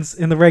of wins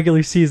in the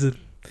regular season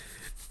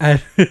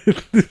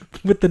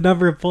with the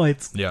number of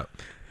points. Yeah.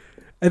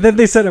 And then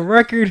they set a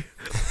record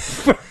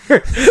for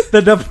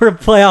the number of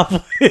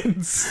playoff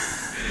wins.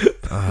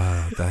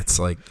 That's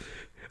like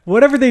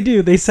whatever they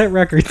do, they set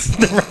records.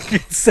 The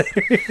record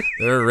setter.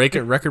 They're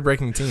a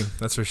record-breaking team.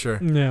 That's for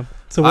sure. Yeah.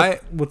 So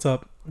what's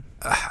up?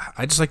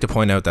 I just like to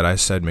point out that I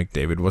said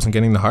McDavid wasn't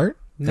getting the Hart.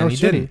 No and he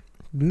shitty. didn't.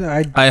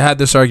 No, I had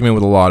this argument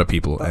with a lot of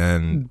people,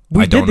 and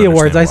we I don't did the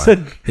awards.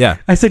 understand why.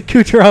 I said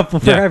Kucherov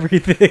before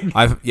everything.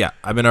 I've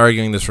been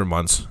arguing this for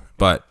months,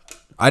 but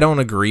I don't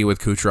agree with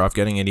Kucherov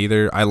getting it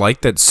either. I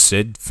like that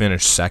Sid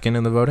finished second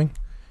in the voting,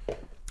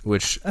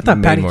 which I thought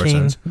made Patty more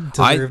Kane sense.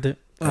 deserved it.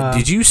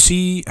 Did you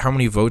see how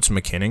many votes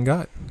McKinnon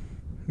got?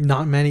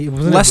 Not many.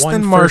 Wasn't Less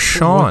than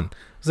Marchand.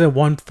 Was it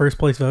one first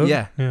place vote?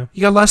 Yeah.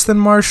 You got less than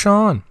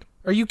Marchand.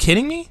 Are you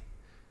kidding me?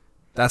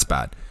 That's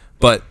bad.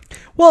 But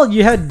well,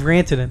 you had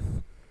Rantanen.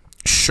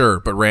 Sure,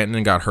 but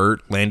Rantanen got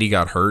hurt, Landy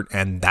got hurt,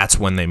 and that's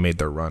when they made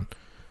their run.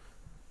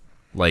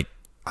 Like,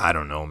 I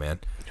don't know, man.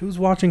 Who's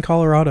watching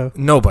Colorado?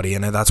 Nobody,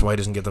 and that's why he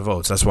doesn't get the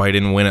votes. That's why he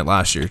didn't win it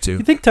last year, too.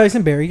 You think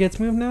Tyson Barrie gets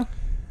moved now?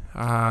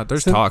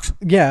 There's talks.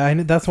 Yeah,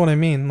 that's what I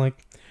mean. Like,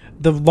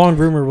 the long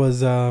rumor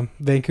was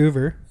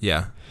Vancouver.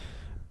 Yeah.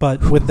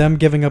 But with them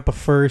giving up a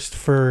first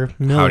for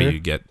Miller. How do you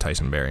get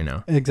Tyson Barrie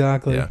now?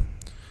 Exactly. Yeah.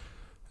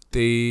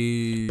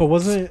 But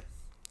wasn't it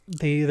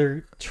they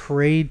either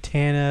trade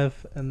Tanev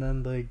and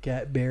then they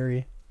get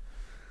Barrie?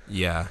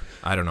 Yeah,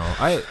 I don't know.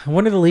 I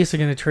wonder if the Leafs are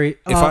going to trade.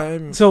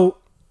 So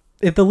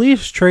if the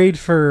Leafs trade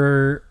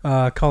for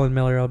Colin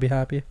Miller, I'll be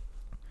happy.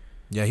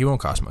 Yeah, he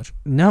won't cost much.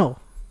 No.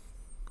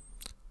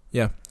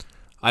 Yeah.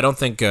 I don't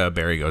think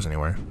Barrie goes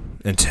anywhere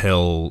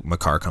until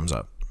Makar comes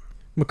up.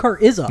 Makar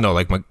is up. No,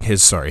 like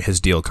his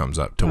deal comes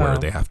up to where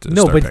they have to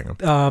start paying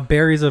him.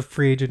 Barrie's a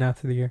free agent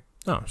after the year.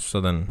 Oh, so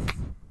then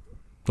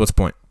what's the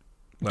point?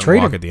 Let Trade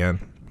him walk him. at the end.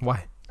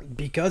 Why?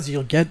 Because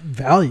you'll get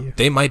value.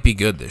 They might be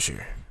good this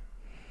year.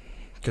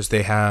 Because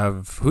they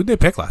have... Who'd they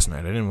pick last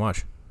night? I didn't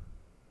watch.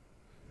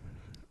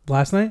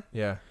 Last night?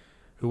 Yeah.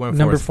 Who went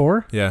Number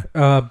fourth? 4?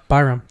 Yeah.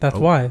 Byram. That's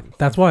why.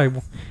 That's why.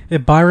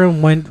 If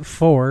Byram went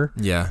 4,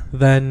 yeah,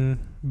 then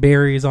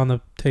Barrie's on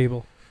the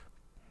table.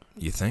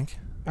 You think?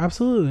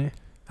 Absolutely.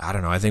 I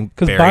don't know. I think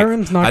because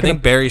Byram's not. I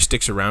think Barrie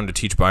sticks around to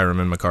teach Byram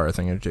and Makar a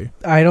thing or two.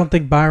 I don't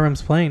think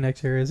Byram's playing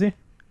next year, is he?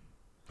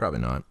 Probably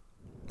not.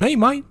 No, he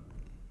might.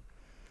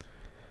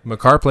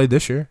 Makar played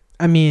this year.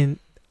 I mean,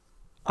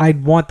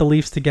 I'd want the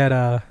Leafs to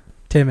get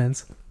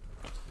Timmins.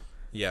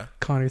 Yeah.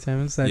 Connor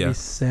Timmins. That'd be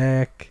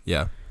sick.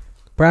 Yeah.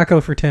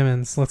 Bracco for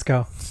Timmins. Let's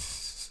go.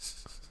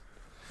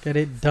 Get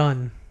it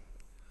done.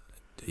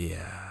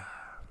 Yeah.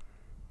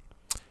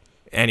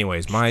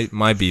 Anyways,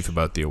 my beef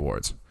about the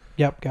awards.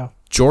 Yep, go.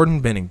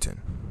 Jordan Binnington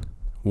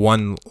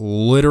won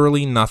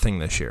literally nothing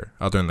this year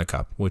other than the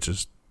cup,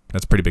 that's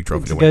a pretty big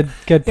trophy to win.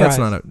 Good prize.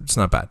 Yeah, it's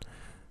not bad.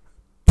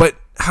 But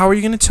how are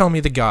you going to tell me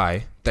the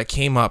guy that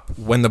came up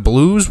when the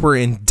Blues were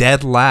in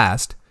dead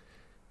last,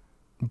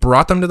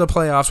 brought them to the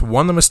playoffs,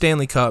 won them a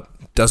Stanley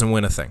Cup, doesn't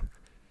win a thing?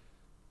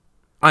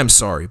 I'm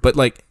sorry, but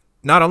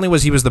not only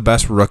was he the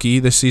best rookie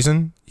this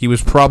season, he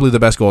was probably the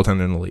best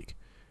goaltender in the league.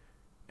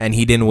 And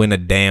he didn't win a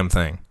damn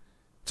thing.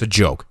 It's a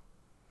joke.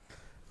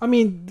 I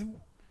mean,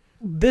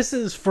 this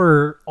is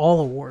for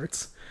all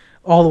awards.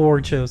 All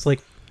award shows.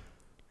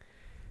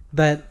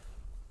 That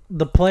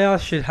the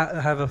playoffs should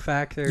have a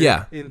factor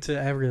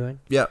into everything.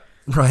 Yeah.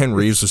 Ryan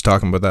Reeves was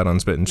talking about that on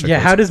Spit and Chicklets. Yeah,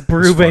 how does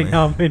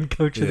Berube win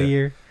Coach of the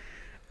Year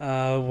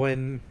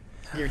when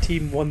your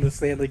team won the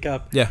Stanley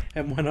Cup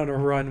and went on a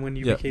run when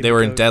you became they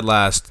were in dead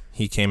last.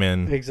 He came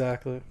in.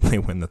 Exactly. They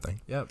win the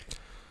thing. Yep.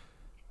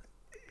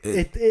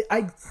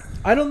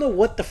 I don't know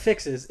what the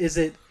fix is. Is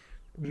it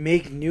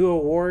make new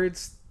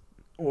awards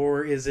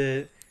or is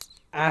it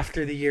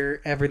after the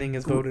year everything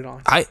is voted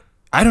on. I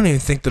don't even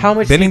think the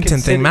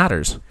Binnington thing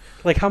matters.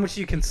 Like, how much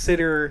do you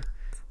consider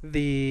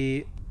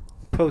the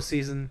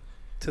postseason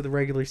to the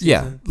regular season?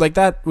 Yeah, like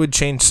that would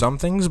change some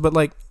things, but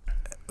like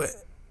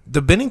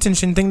the Binnington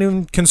thing didn't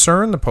even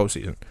concern the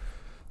postseason.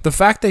 The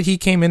fact that he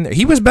came in there,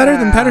 he was better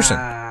than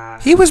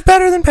Pettersson. He was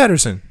better than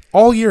Pettersson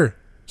all year.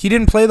 He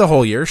didn't play the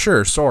whole year.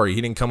 Sure, sorry,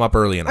 he didn't come up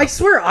early enough. I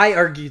swear I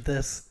argued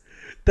this,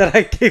 that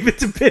I gave it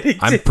to Binnington.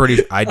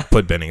 I'd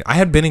put Binnington. I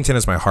had Binnington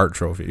as my Hart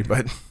Trophy,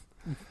 but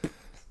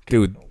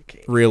dude,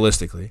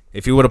 realistically,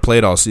 if he would have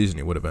played all season,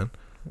 he would have been.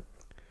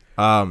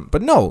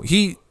 But no,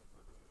 he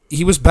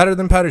was better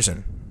than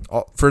Pettersson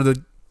for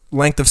the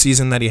length of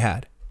season that he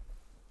had.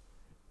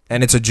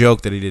 And it's a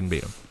joke that he didn't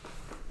beat him.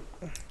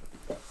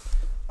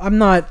 I'm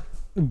not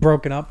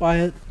broken up by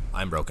it.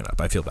 I'm broken up.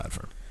 I feel bad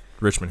for him.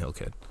 Richmond Hill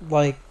kid.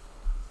 Like,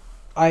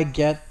 I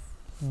get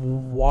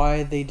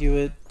why they do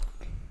it,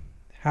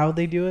 how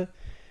they do it,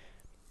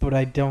 but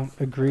I don't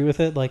agree with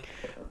it. Like,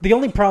 the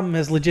only problem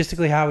is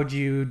logistically, how would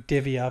you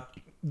divvy up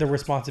the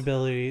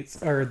responsibilities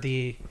or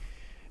the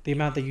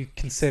amount that you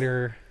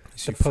consider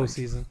the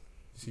postseason?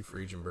 You see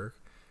Friesenberg?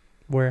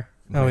 Where?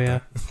 Right oh, yeah.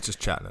 Just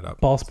chatting it up.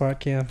 Ball spot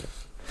cam.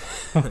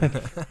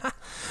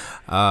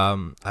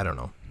 I don't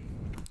know.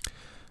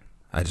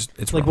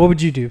 It's like, wrong. what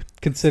would you do?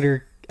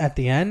 Consider at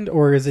the end,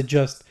 or is it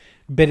just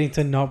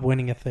Binnington not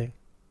winning a thing?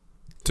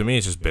 To me,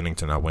 it's just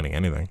Binnington not winning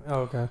anything.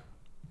 Oh, okay.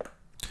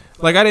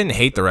 Like, I didn't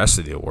hate the rest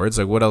of the awards.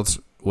 Like, what else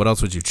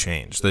would you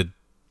change?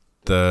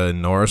 The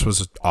Norris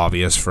was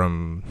obvious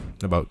from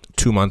about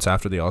 2 months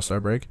after the All-Star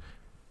break.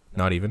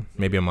 Not even.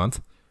 Maybe a month.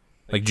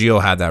 Like,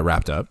 Gio had that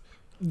wrapped up.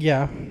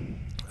 Yeah.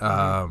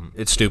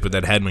 It's stupid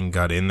that Hedman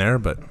got in there,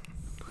 but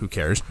who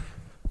cares?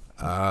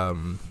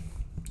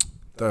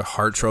 The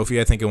Hart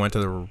Trophy, I think it went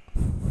to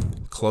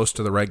close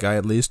to the right guy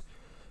at least.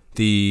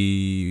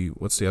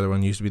 What's the other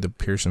one? Used to be the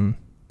Pearson.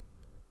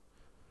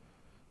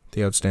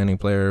 The outstanding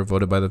player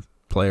voted by the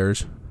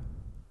players.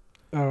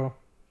 Oh,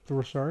 the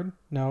Richard?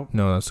 No.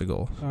 No, that's the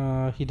goal.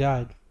 He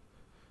died.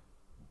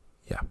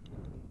 Yeah.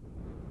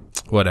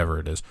 Whatever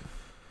it is.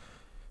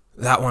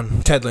 That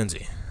one, Ted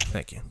Lindsay.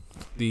 Thank you.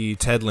 The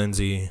Ted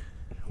Lindsay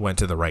went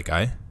to the right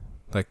guy.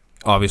 Like,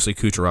 obviously,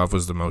 Kucherov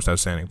was the most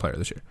outstanding player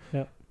this year.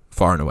 Yep.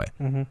 Far and away.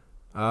 Mm-hmm.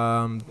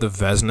 The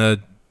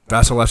Vezina,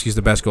 Vasilevsky's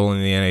the best goalie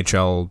in the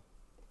NHL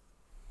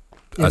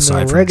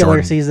aside from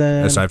regular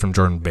season. Aside from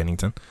Jordan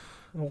Binnington.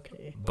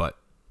 Okay. But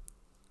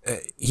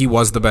he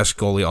was the best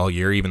goalie all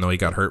year, even though he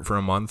got hurt for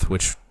a month,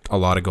 which a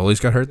lot of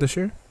goalies got hurt this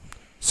year.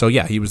 So,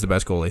 yeah, he was the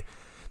best goalie.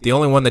 The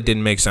only one that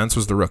didn't make sense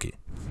was the rookie.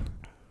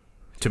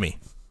 To me.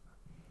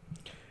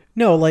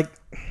 No, like,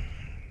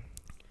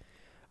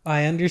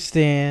 I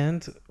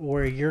understand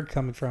where you're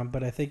coming from,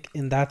 but I think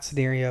in that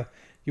scenario,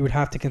 you would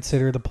have to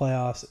consider the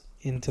playoffs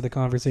into the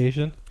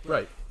conversation.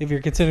 Right. If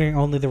you're considering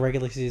only the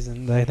regular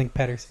season, then I think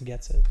Pettersson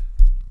gets it.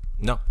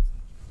 No.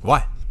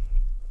 Why?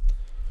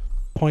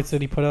 Points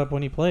that he put up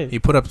when he played. He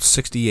put up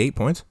 68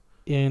 points.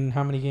 In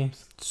how many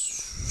games?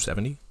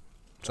 70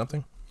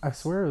 something. I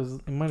swear it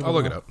might have been. I'll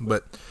look it up.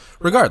 But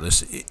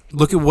regardless,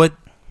 look at what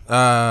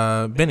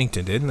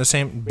Binnington did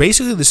in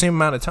basically the same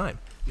amount of time.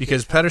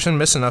 Because Pettersson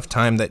missed enough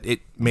time that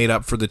it made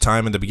up for the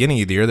time at the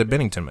beginning of the year that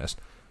Binnington missed.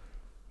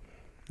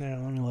 Yeah,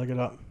 let me look it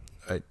up.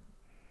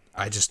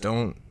 I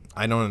don't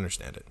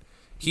understand it.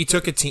 He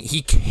took a team.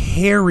 He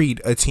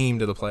carried a team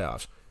to the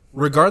playoffs,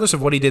 regardless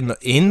of what he did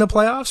in the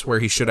playoffs, where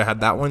he should have had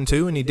that one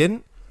too, and he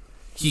didn't.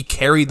 He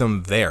carried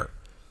them there.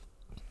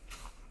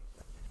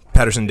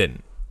 Pettersson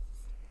didn't,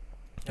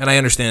 and I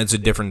understand it's a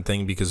different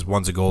thing because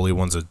one's a goalie,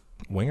 one's a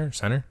winger,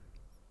 center.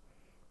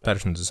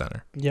 Pettersson's a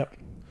center. Yep.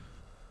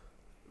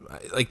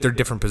 Like they're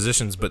different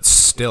positions, but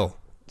still.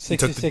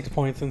 66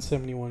 points in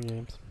 71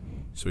 games.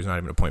 So he's not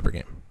even a point per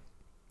game.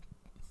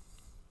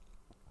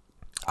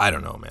 I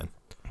don't know, man.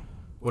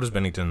 What does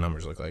Binnington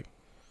numbers look like?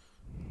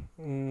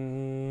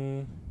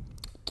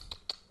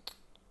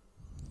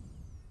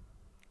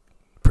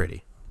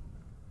 Pretty.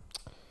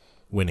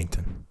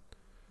 Winnington.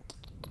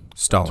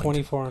 Stallington.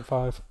 24 and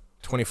 5.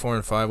 24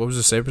 and 5. What was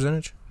the save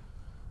percentage?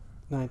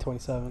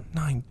 927.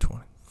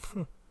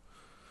 920.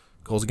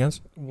 Goals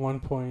against?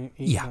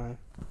 1.89.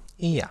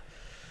 Yeah.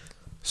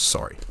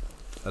 Sorry.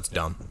 That's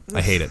dumb.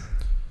 I hate it.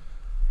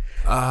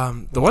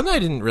 The one that I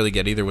didn't really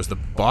get either was the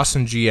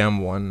Boston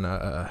GM one.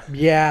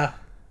 Yeah.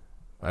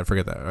 I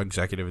forget that.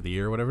 Executive of the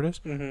Year or whatever it is.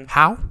 Mm-hmm.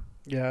 How?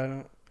 Yeah, I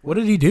don't. What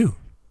did he do?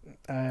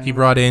 He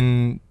brought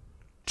in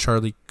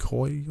Charlie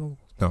Coyle?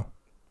 No.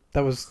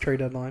 That was trade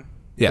deadline.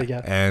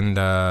 Yeah. And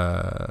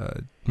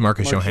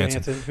Marcus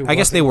Johansson. I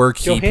guess they were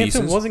key pieces.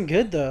 Johansson wasn't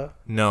good, though.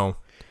 No.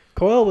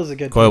 Coyle was a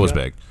good Coyle was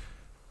big.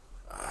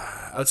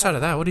 Outside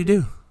of that, what did he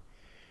do?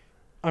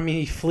 I mean,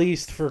 he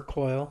fleeced for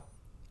Coyle.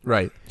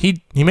 Right.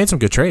 He made some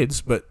good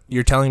trades, but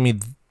you're telling me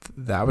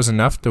that was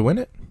enough to win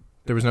it?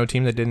 There was no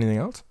team that did anything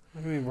else?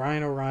 I mean,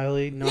 Ryan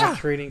O'Reilly not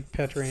trading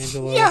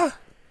Pietrangelo. Yeah.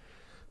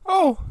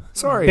 Oh,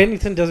 sorry.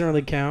 Binnington doesn't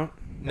really count.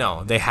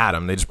 No, they had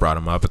him. They just brought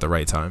him up at the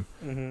right time.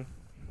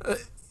 Mm-hmm.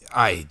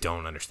 I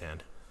don't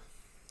understand.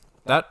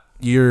 That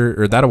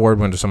year or that award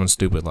went to someone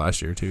stupid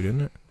last year too,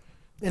 didn't it?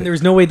 And there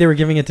was no way they were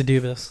giving it to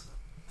Dubas.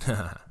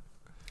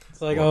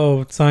 It's like,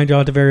 sign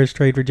John Tavares,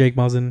 trade for Jake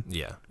Muzzin.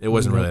 Yeah, it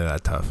wasn't really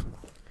that tough.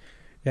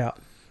 Yeah,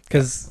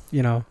 because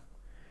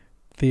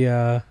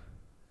the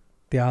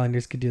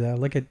Islanders could do that.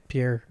 Look at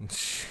Pierre.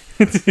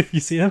 You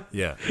see him?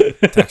 Yeah,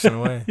 texting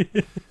away.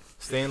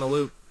 Stay in the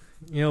loop.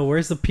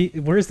 Where's the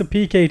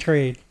PK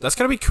trade? That's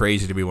gotta be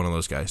crazy to be one of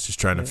those guys, just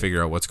trying to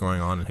figure out what's going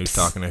on and who's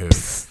talking to who.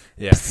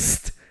 Yeah,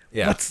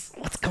 yeah.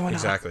 What's going on?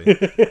 Exactly.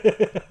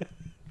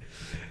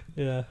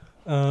 Yeah.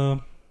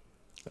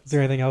 Is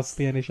there anything else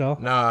in the NHL?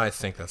 No, I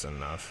think that's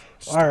enough.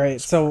 All right.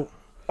 So,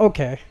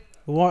 okay.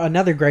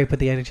 Another gripe with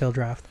the NHL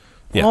draft.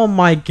 Yeah. Oh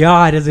my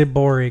God, is it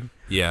boring?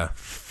 Yeah.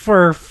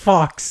 For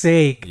fuck's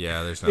sake.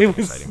 Yeah, there's nothing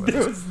exciting about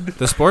it.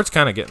 The sport's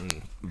kind of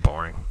getting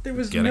boring. There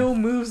was no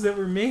moves that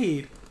were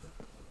made.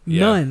 Yeah.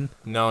 None.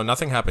 No,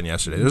 nothing happened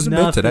yesterday. It was a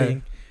bit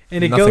today.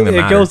 And it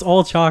goes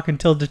all chalk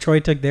until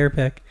Detroit took their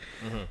pick.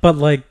 Mm-hmm.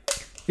 But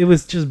it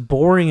was just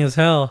boring as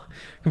hell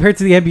compared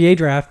to the NBA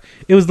draft.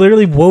 It was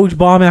literally Woj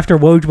bomb after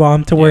Woj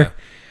bomb to where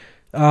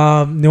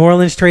New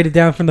Orleans traded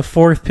down from the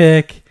 4th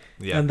pick,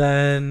 and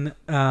then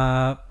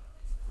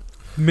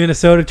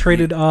Minnesota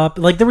traded up.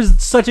 There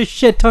was such a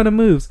shit ton of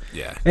moves.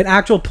 Yeah, and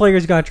actual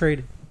players got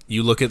traded.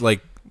 You look at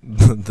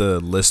the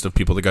list of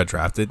people that got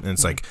drafted, and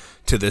it's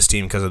to this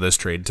team because of this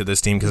trade, to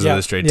this team because of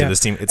this trade, to this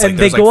team. It's and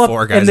there's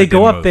 4 guys. And they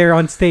go up there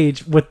on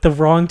stage with the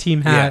wrong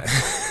team hat.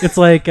 Yeah. It's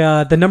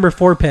the number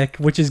 4 pick,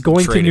 which is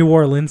going to New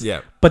Orleans,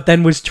 but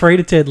then was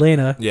traded to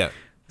Atlanta. Yeah.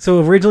 So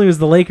originally it was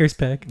the Lakers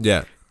pick.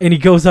 Yeah. And he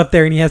goes up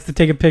there and he has to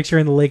take a picture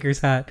in the Lakers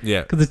hat.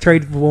 Yeah. Because the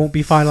trade won't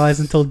be finalized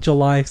until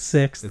July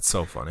 6th. It's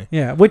so funny.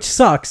 Yeah, which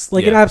sucks.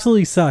 It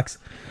absolutely sucks.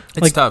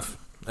 It's tough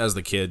as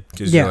the kid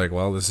because you're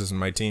well, this isn't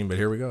my team, but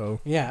here we go.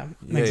 Yeah,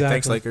 exactly.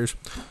 Thanks, Lakers.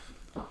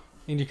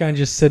 And you're kind of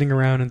just sitting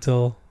around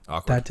until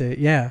that day.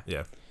 Yeah.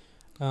 Yeah.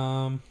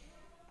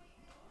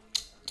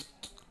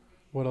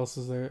 What else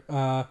is there?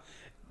 The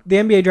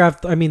NBA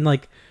draft,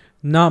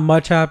 not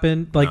much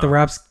happened. The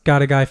Raps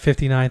got a guy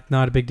 59th,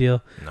 not a big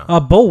deal. No.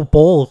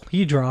 Bol,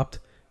 he dropped.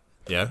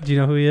 Yeah. Do you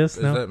know who he is?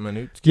 Is that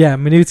Manute's kid? Yeah,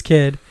 Manute's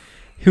kid.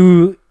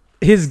 Who,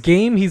 his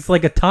game, he's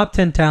a top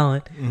 10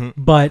 talent,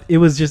 but it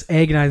was just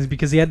agonizing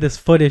because he had this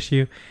foot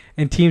issue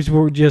and teams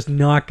were just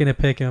not going to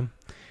pick him.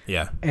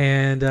 Yeah.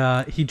 And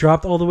he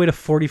dropped all the way to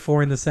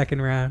 44 in the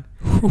second round.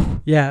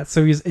 Yeah,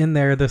 so he was in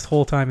there this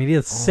whole time. He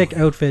had a sick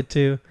outfit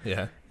too.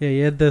 Yeah. Yeah, he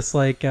had this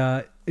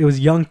it was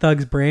Young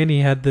Thug's brand. He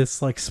had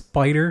this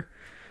spider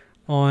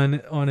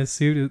on his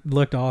suit. It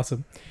looked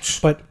awesome.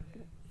 But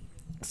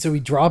so he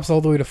drops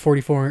all the way to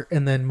 44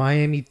 and then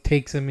Miami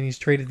takes him and he's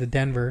traded to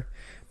Denver.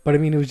 But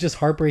it was just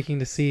heartbreaking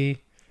to see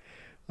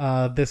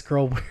this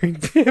girl wearing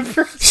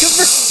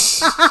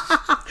Pampers.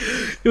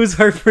 It was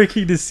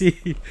heartbreaking to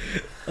see.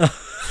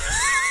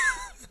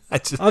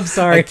 I'm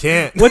sorry. I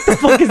can't. What the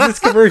fuck is this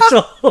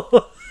commercial?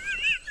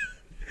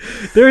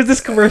 There was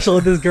this commercial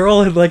of this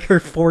girl in her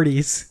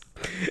 40s.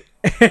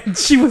 And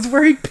she was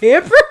wearing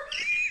Pampers?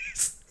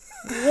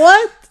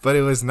 What? But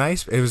it was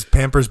nice. It was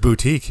Pampers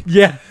Boutique.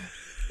 Yeah.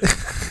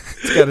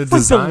 It's got a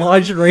design. The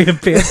lingerie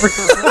of Pampers.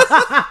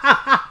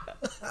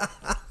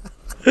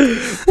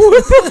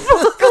 What the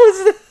fuck was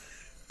that?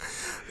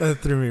 That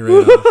threw me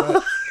right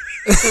off.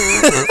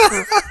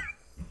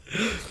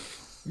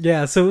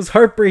 Yeah, so it was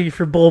heartbreaking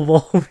for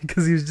Bol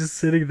because he was just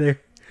sitting there.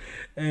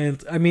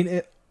 And,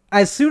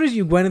 as soon as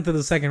you went into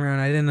the second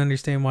round, I didn't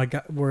understand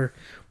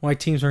why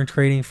teams weren't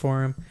trading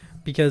for him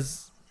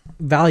because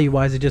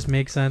value-wise, it just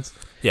makes sense.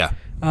 Yeah.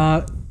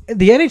 The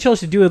NHL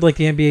should do it like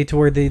the NBA to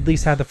where they at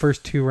least had the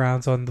first 2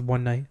 rounds on the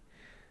one night.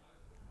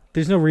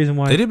 There's no reason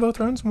why. They did both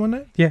rounds in one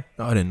night? Yeah.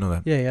 Oh, I didn't know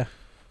that. Yeah.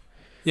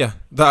 Yeah.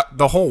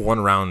 The whole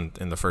 1 round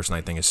in the first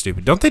night thing is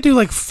stupid. Don't they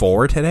do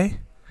 4 today?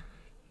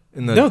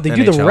 No, they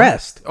NHL? do the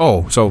rest.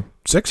 Oh, so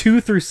 6? 2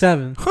 through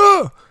 7.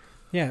 Huh.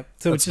 Yeah,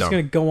 so it's just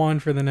going to go on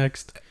for the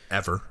next...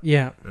 Ever.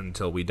 Yeah.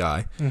 Until we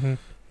die. Mm-hmm.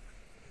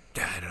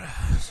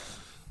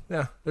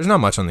 Yeah, there's not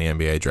much on the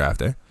NBA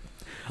draft, eh?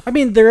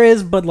 There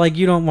is, but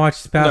you don't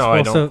watch basketball, no,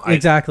 I don't,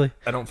 exactly.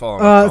 I don't follow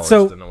college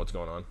to know what's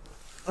going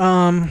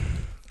on.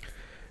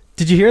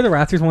 Did you hear the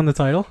Raptors won the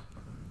title?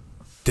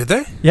 Did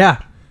they?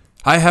 Yeah.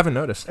 I haven't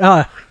noticed.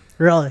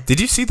 Really? Did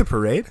you see the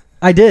parade?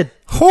 I did.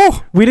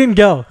 Oh! We didn't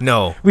go.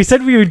 No. We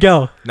said we would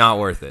go. Not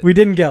worth it. We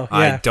didn't go. Yeah.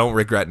 I don't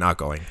regret not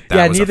going.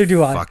 That was neither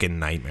do I. Fucking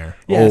nightmare.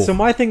 Yeah, so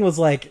my thing was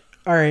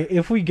all right,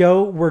 if we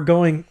go, we're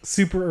going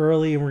super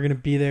early and we're going to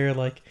be there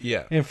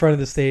in front of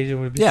the stage and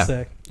it would be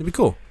sick. It'd be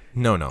cool.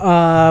 No.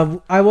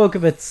 I woke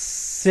up at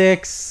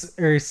 6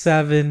 or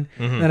 7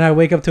 and I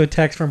wake up to a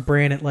text from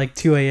Bran at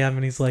 2 a.m.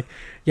 and he's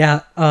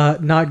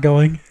not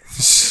going.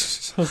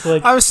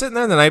 I was sitting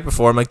there the night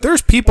before. I'm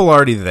there's people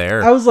already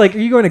there. I was are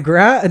you going to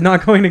grad?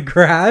 Not going to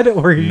grad,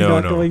 or are you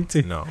going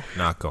to? No,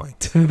 not going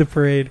to the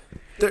parade.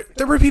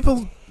 There were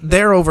people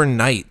there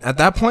overnight. At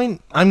that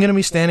point, I'm going to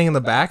be standing in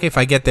the back if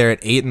I get there at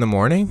 8 in the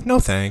morning. No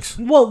thanks.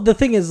 Well, the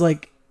thing is, I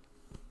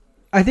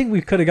think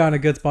we could have gotten a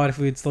good spot if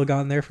we had still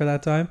gotten there for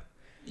that time.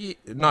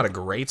 Not a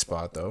great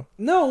spot though.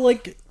 No,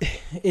 like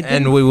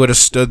And we would have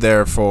stood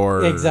there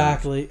for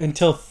exactly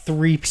until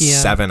 3 p.m.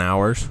 7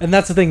 hours. And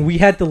that's the thing. We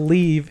had to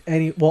leave.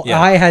 Yeah.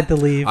 I had to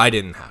leave. I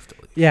didn't have to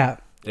leave. Yeah.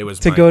 It was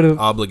to my go to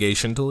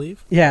obligation to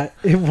leave. Yeah.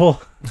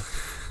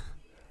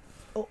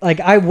 Like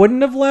I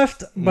wouldn't have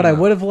left, but I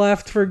would have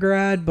left for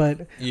grad.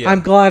 But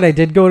I'm glad I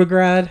did go to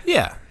grad.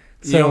 Yeah.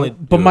 So,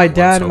 but my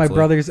dad and my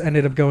brothers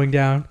ended up going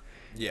down.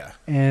 Yeah.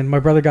 And my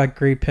brother got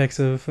great pics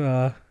of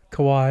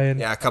Kawhi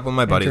and a couple of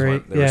my buddies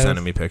went. They were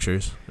sending me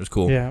pictures. It was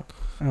cool. Yeah,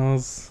 I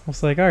was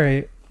like, all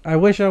right. I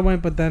wish I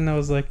went, but then I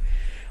was like,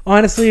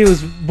 honestly, it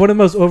was one of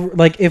the most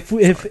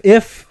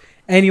if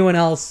anyone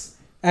else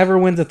ever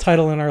wins a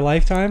title in our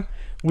lifetime,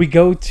 we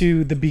go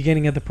to the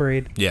beginning of the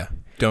parade. Yeah,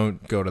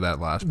 don't go to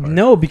that last part.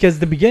 No, because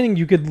the beginning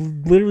you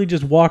could literally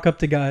just walk up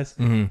to guys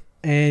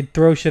and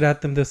throw shit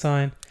at them to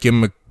sign. Give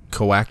them a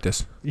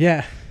coactus.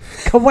 Yeah,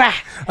 Kawhi.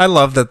 I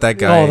love that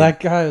guy. Oh,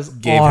 that guy was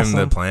gave awesome.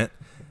 him the plant.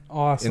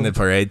 Awesome. In the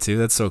parade too.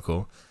 That's so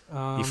cool.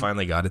 He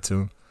finally got it to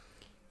him.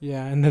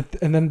 Yeah, and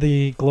then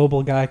the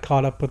global guy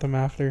caught up with him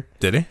after.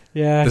 Did he?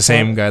 Yeah. The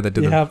same guy that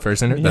did the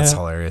first interview? That's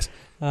hilarious.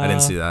 I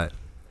didn't see that.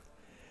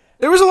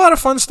 There was a lot of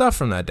fun stuff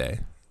from that day.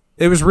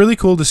 It was really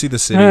cool to see the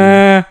city.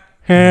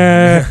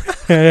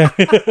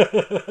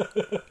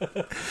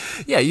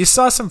 Yeah, you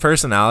saw some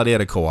personality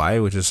out of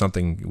Kawhi, which is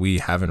something we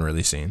haven't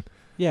really seen.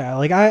 Yeah,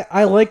 like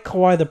I like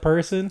Kawhi the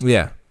person.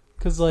 Yeah.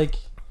 Because, like,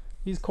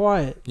 he's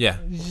quiet. Yeah.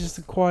 He's just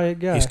a quiet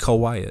guy. He's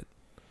quiet.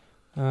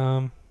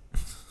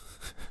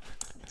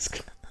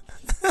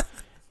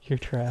 You're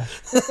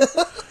trash.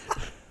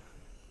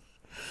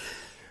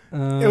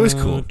 It was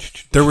cool.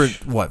 There were,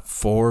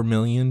 4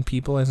 million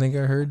people, I think I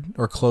heard?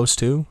 Or close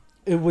to?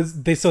 It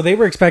was, they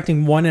were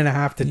expecting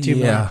 1.5 to 2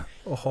 million.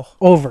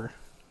 Over.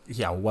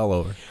 Yeah, well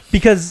over.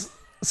 Because,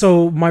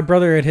 so my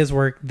brother at his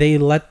work, they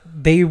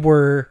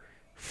were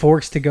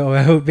forced to go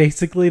out,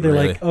 basically. They're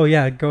like, oh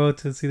yeah, go out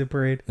to see the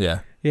parade. Yeah.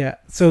 Yeah.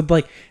 So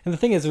like, and the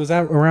thing is, it was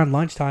around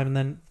lunchtime, and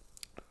then,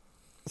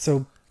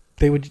 so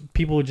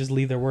people would just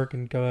leave their work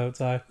and go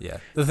outside. Yeah.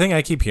 The thing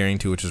I keep hearing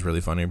too, which is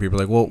really funny, people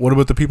are like, well, what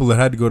about the people that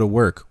had to go to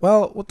work?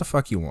 Well, what the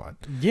fuck you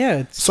want?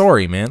 Yeah.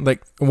 Sorry, man.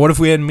 Like, what if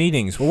we had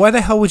meetings? Well, why the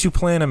hell would you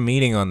plan a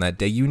meeting on that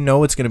day? You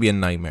know it's going to be a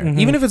nightmare. Mm-hmm.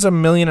 Even if it's 1.5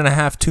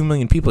 million, 2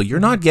 million people,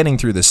 you're not getting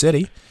through the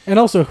city. And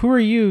also, who are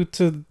you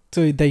to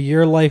that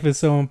your life is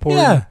so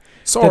important? Yeah.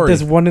 Sorry. That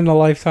this one in a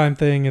lifetime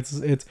thing, it's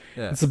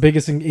the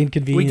biggest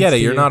inconvenience. We get it.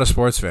 You're not a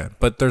sports fan,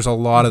 but there's a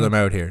lot of them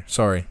out here.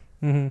 Sorry.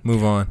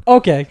 Move on.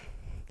 Okay.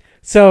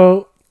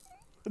 So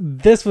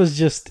this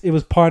was it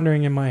was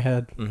pondering in my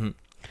head.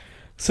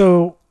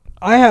 So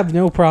I have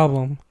no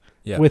problem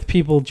with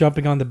people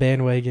jumping on the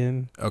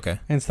bandwagon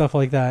and stuff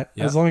like that.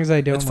 As long as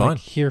I don't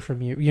hear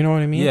from you. You know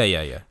what I mean?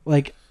 Yeah.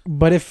 Like,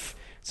 but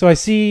I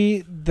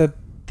see that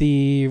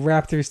the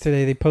Raptors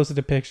today, they posted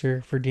a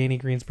picture for Danny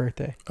Green's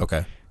birthday.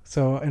 Okay.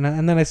 So, and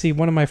then I see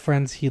one of my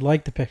friends, he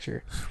liked the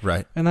picture.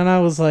 Right. And then I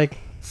was like,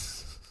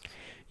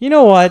 you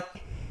know what?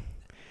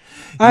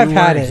 I've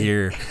had it.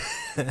 Here.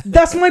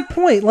 That's my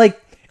point.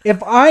 Like,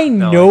 if I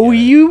know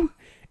you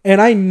and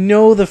I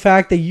know the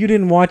fact that you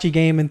didn't watch a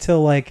game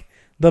until like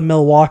the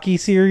Milwaukee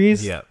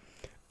series,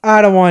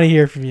 I don't want to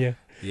hear from you.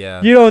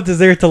 Yeah. You don't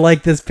deserve to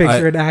like this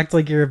picture and act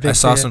like you're a big I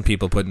saw fan. some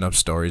people putting up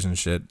stories and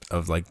shit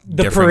of like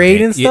the parade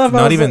and stuff.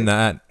 Not even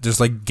that. Just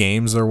like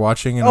games they're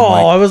watching. And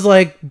I was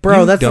like,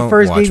 bro, that's the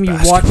first game you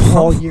watched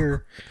all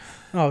year.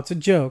 Oh, it's a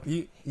joke.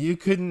 You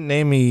couldn't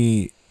name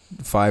me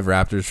 5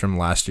 Raptors from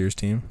last year's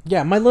team.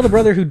 Yeah, my little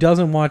brother who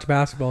doesn't watch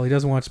basketball, he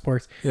doesn't watch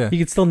sports. Yeah. He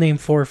could still name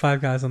 4 or 5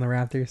 guys on the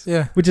Raptors.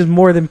 Yeah. Which is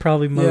more than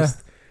probably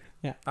most.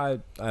 Yeah. I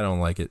don't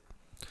like it.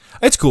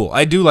 It's cool.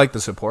 I do like the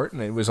support,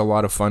 and it was a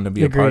lot of fun to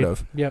be a part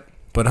of. Yep.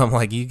 But I'm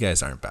like, you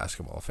guys aren't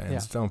basketball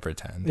fans. Yeah. Don't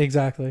pretend.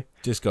 Exactly.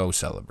 Just go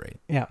celebrate.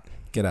 Yeah.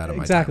 Get out of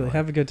my Exactly. timeline.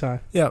 Have a good time.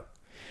 Yep.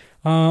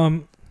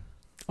 On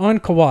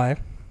Kawhi.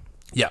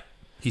 Yeah.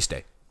 He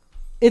stay.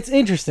 It's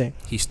interesting.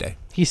 He stay.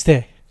 He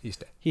stay. He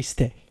stay. He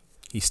stay.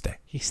 He stay.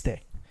 He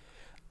stay.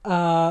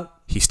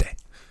 He stay.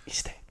 He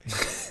stay.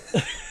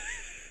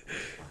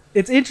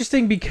 It's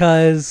interesting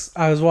because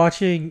I was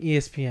watching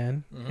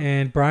ESPN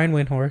and Brian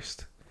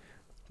Windhorst,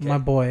 my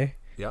boy,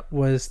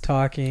 was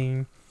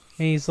talking,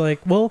 and he's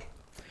like, well,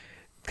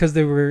 because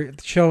they were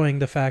showing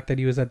the fact that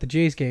he was at the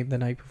Jays game the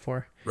night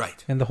before.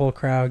 Right. And the whole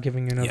crowd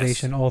giving an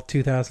ovation, all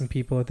 2,000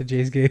 people at the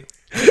Jays game.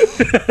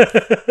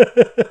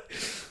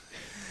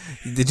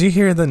 Did you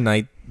hear the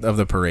night of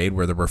the parade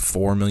where there were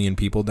 4 million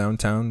people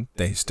downtown?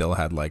 They still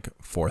had like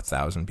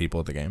 4,000 people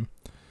at the game.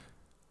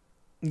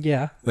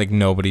 Yeah. Like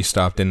nobody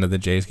stopped into the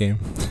Jays game.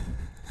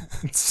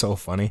 It's so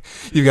funny.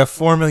 You've got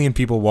 4 million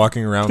people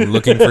walking around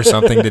looking for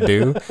something to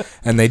do,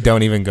 and they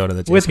don't even go to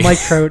the Jays with game. Mike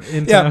Trout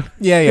in town.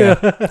 Yeah.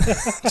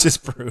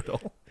 Just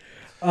brutal.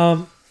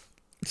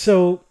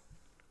 So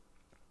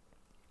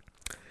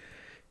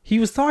he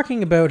was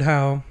talking about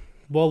how,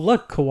 well,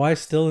 look, Kawhi's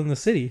still in the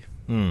city.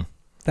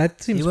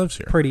 That seems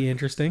pretty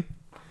interesting.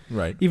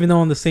 Right. Even though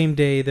on the same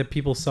day that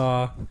people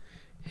saw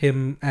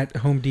him at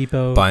Home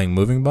Depot buying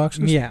moving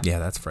boxes? Yeah. Yeah,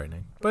 that's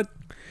frightening. But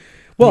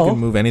Well, you can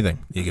move anything.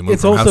 You can move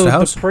it's from also house to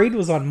house. the parade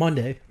was on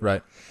Monday.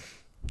 Right.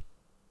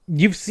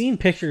 You've seen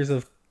pictures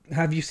of.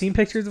 Have you seen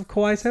pictures of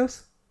Kawhi's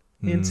house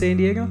in San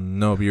Diego?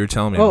 No, but you were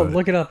telling me. Oh, about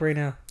look it up right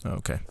now. it.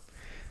 Okay.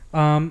 Do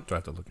I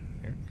have to look in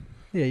here?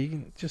 Yeah, you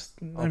can just.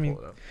 I'll pull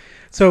it up.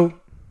 So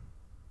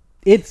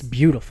it's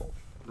beautiful.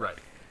 Right.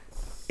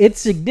 It's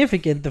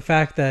significant the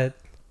fact that,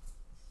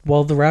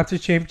 well, the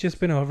Raptors championship's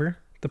been over,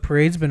 the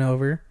parade's been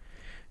over.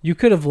 You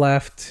could have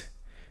left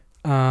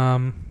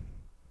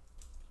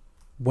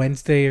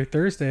Wednesday or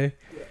Thursday,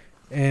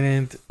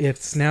 and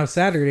it's now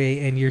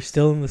Saturday, and you're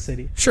still in the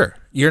city. Sure.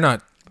 You're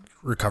not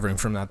recovering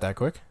from that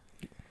quick.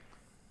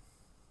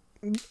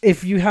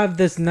 If you have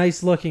this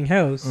nice looking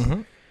house,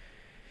 Mm-hmm.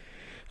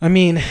 I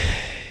mean,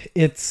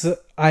 it's.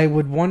 I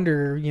would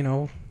wonder,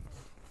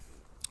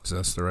 So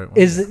that's the right one.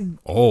 is it?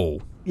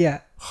 Oh.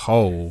 Yeah.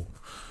 Oh.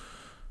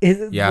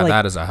 Yeah, Like,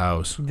 that is a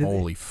house.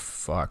 Holy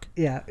fuck.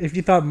 yeah. If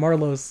you thought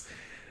Marlowe's,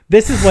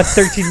 this is what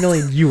 13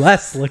 million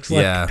US looks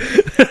like. Yeah.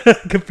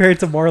 Compared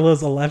to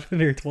Marlowe's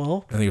 11 or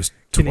 12. I think it was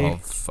Canadian.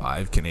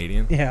 12.5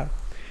 Canadian. Yeah.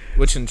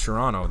 Which in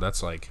Toronto,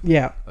 that's like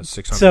Yeah. a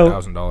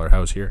 $600,000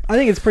 house here. I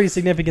think it's pretty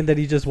significant that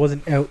he just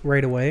wasn't out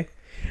right away.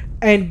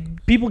 And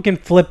people can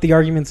flip the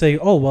argument and say,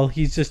 oh, well,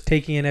 he's just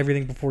taking in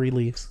everything before he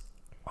leaves.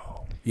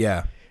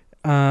 Yeah.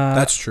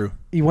 That's true.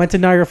 He went to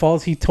Niagara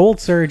Falls. He told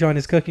Serge on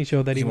his cooking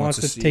show that he He wants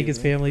wants to to take see his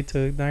it, family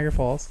to Niagara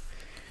Falls.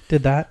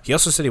 Did that. He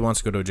also said he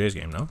wants to go to a Jays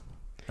game, no?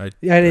 I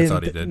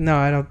thought he did. No,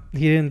 I don't.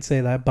 He didn't say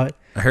that, but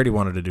I heard he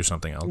wanted to do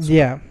something else.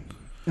 yeah.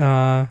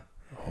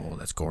 Oh,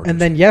 that's gorgeous. And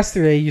then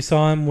yesterday you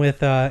saw him with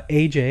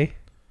AJ,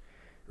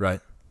 Right.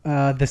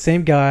 the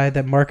same guy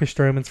that Marcus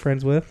Stroman's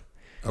friends with,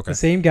 Okay. the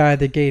same guy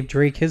that gave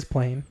Drake his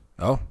plane,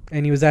 Oh.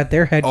 and he was at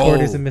their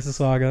headquarters Oh. in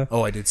Mississauga.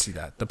 Oh, I did see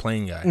that. The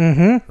plane guy.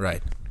 Mm-hmm.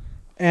 Right.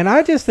 And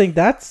I just think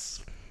that's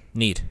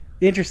Neat.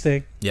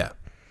 interesting. Yeah.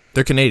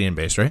 They're Canadian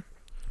based, right?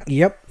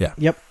 Yep. Yeah.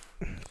 Yep.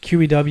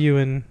 QEW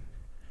and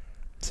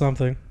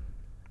something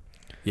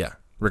Yeah.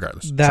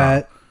 Regardless.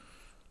 that,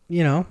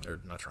 Toronto. Or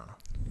not Toronto.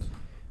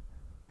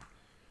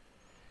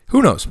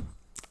 Who knows?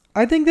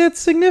 I think that's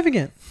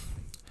significant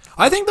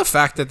I think the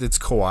fact that it's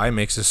Kawhi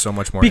makes this so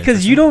much more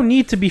because you interesting. don't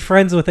need to be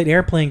friends with an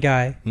airplane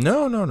guy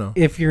No.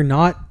 if you're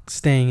not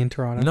staying in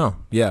Toronto. No.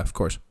 Yeah, of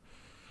course.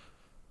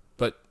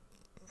 But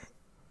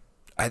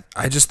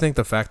I just think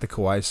the fact that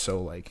Kawhi is so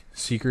like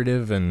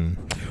secretive and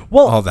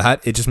Well, all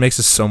that, it just makes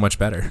it so much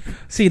better.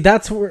 see,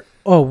 that's where.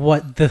 Oh,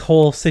 what the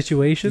whole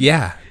situation?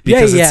 Yeah,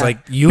 because Yeah, it's yeah. like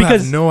you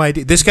Because have no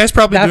idea. This guy's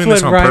probably That's doing what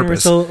this on Ryan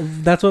purpose.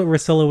 That's what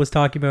Russillo was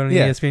talking about on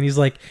Yeah. ESPN. He's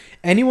like,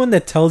 anyone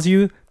that tells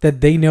you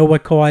that they know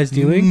what Kawhi's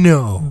doing,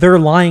 No. they're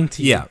lying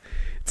to you. Yeah.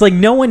 It's like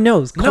no one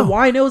knows. No.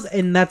 Kawhi knows,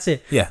 and that's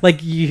it. Yeah.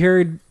 Like you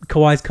heard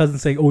Kawhi's cousin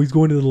saying, "Oh, he's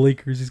going to the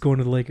Lakers. He's going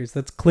to the Lakers."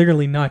 That's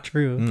clearly not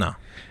true. No.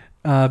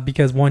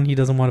 Because one, he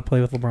doesn't want to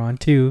play with LeBron.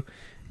 Two,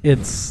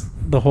 it's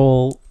the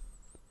whole.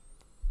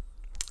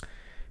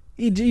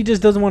 He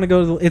just doesn't want to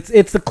go to the.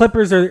 It's the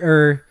Clippers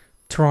or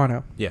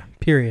Toronto. Yeah.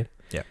 Period.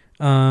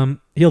 Yeah.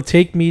 He'll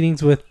take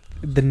meetings with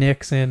the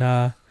Knicks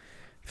and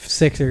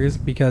Sixers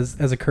because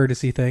as a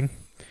courtesy thing.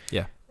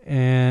 Yeah.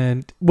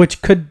 And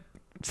which could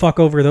fuck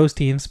over those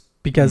teams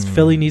because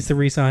Philly needs to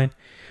re-sign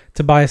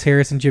Tobias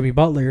Harris and Jimmy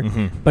Butler.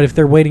 Mm-hmm. But if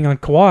they're waiting on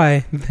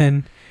Kawhi,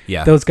 then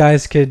Yeah. those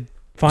guys could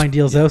find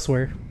deals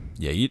elsewhere.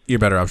 Yeah. You're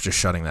better off just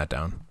shutting that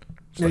down.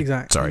 It's like,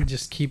 Exactly. sorry.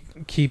 Just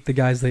keep the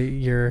guys that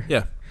you're.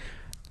 Yeah.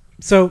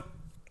 So,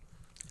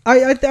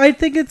 I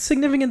think it's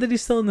significant that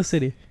he's still in the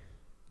city.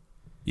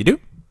 You do?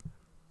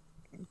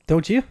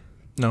 Don't you?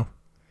 No.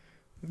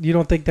 You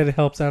don't think that it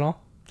helps at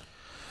all?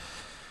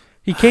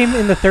 He came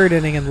in the third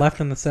inning and left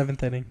in the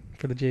seventh inning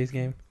for the Jays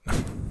game.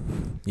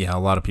 Yeah, a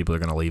lot of people are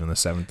gonna leave in the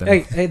seventh Hey,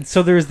 inning. and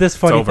so there's this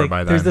funny over thing.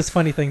 by There's then. this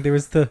funny thing. There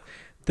was the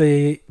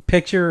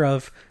picture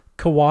of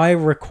Kawhi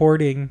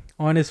recording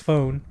on his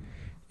phone,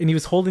 and he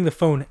was holding the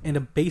phone, and a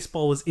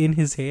baseball was in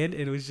his hand,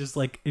 and it was just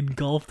like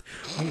engulfed.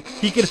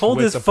 He could hold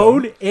With his the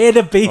phone and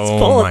a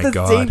baseball Oh at my the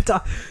God. same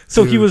time.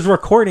 So he Dude. was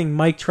recording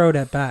Mike Trout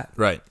at bat,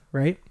 Right.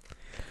 right?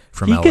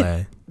 From He LA.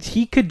 could-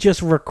 He could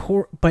just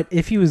record, but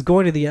if he was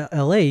going to the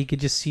LA, he could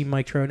just see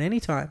Mike Trout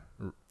anytime.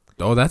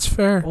 Oh, that's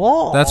fair.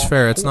 Oh. That's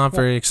fair. It's not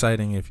very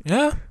exciting if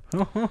Yeah.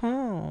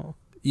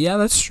 Yeah,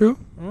 that's true.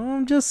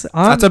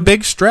 That's a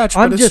big stretch,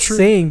 but I'm it's just true.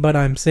 saying, but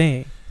I'm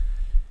saying.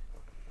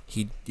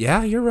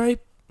 Yeah, you're right.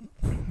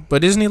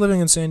 But isn't he living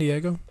in San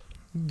Diego?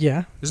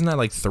 Yeah. Isn't that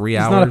like 3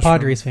 He's hours? not a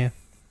Padres fan.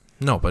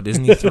 No, but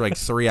isn't he like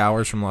 3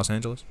 hours from Los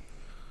Angeles?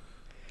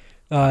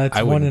 It's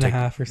I one wouldn't and a take-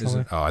 half or is it-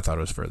 something. Oh, I thought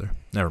it was further.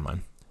 Never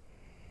mind.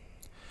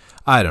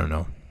 I don't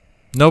know.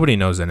 Nobody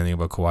knows anything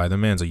about Kawhi. The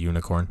man's a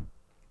unicorn.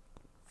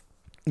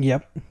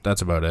 Yep.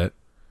 That's about it.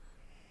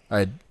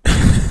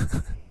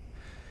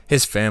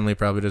 His family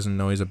probably doesn't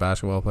know he's a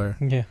basketball player.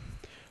 Yeah.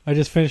 I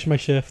just finished my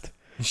shift.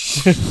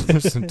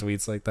 Some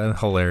tweets like that.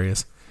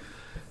 Hilarious.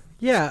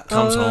 Yeah.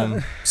 Comes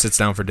home, sits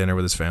down for dinner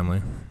with his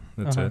family.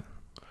 That's Uh-huh.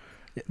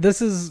 it.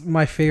 This is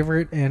my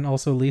favorite and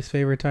also least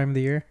favorite time of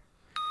the year.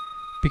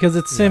 Because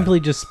it's Yeah. simply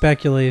just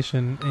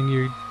speculation and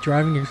you're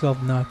driving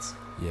yourself nuts.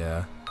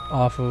 Yeah.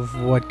 off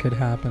of what could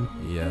happen.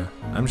 Yeah,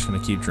 I'm just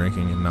gonna keep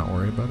drinking and not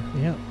worry about it.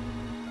 Yeah.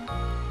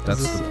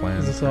 That's the plan.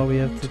 Is this all we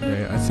have to do?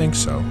 Today, I think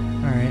so. All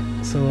right,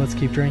 so let's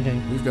keep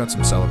drinking. We've got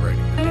some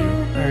celebrating to do.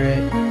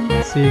 All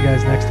right, see you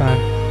guys next time.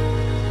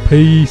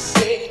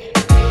 Peace.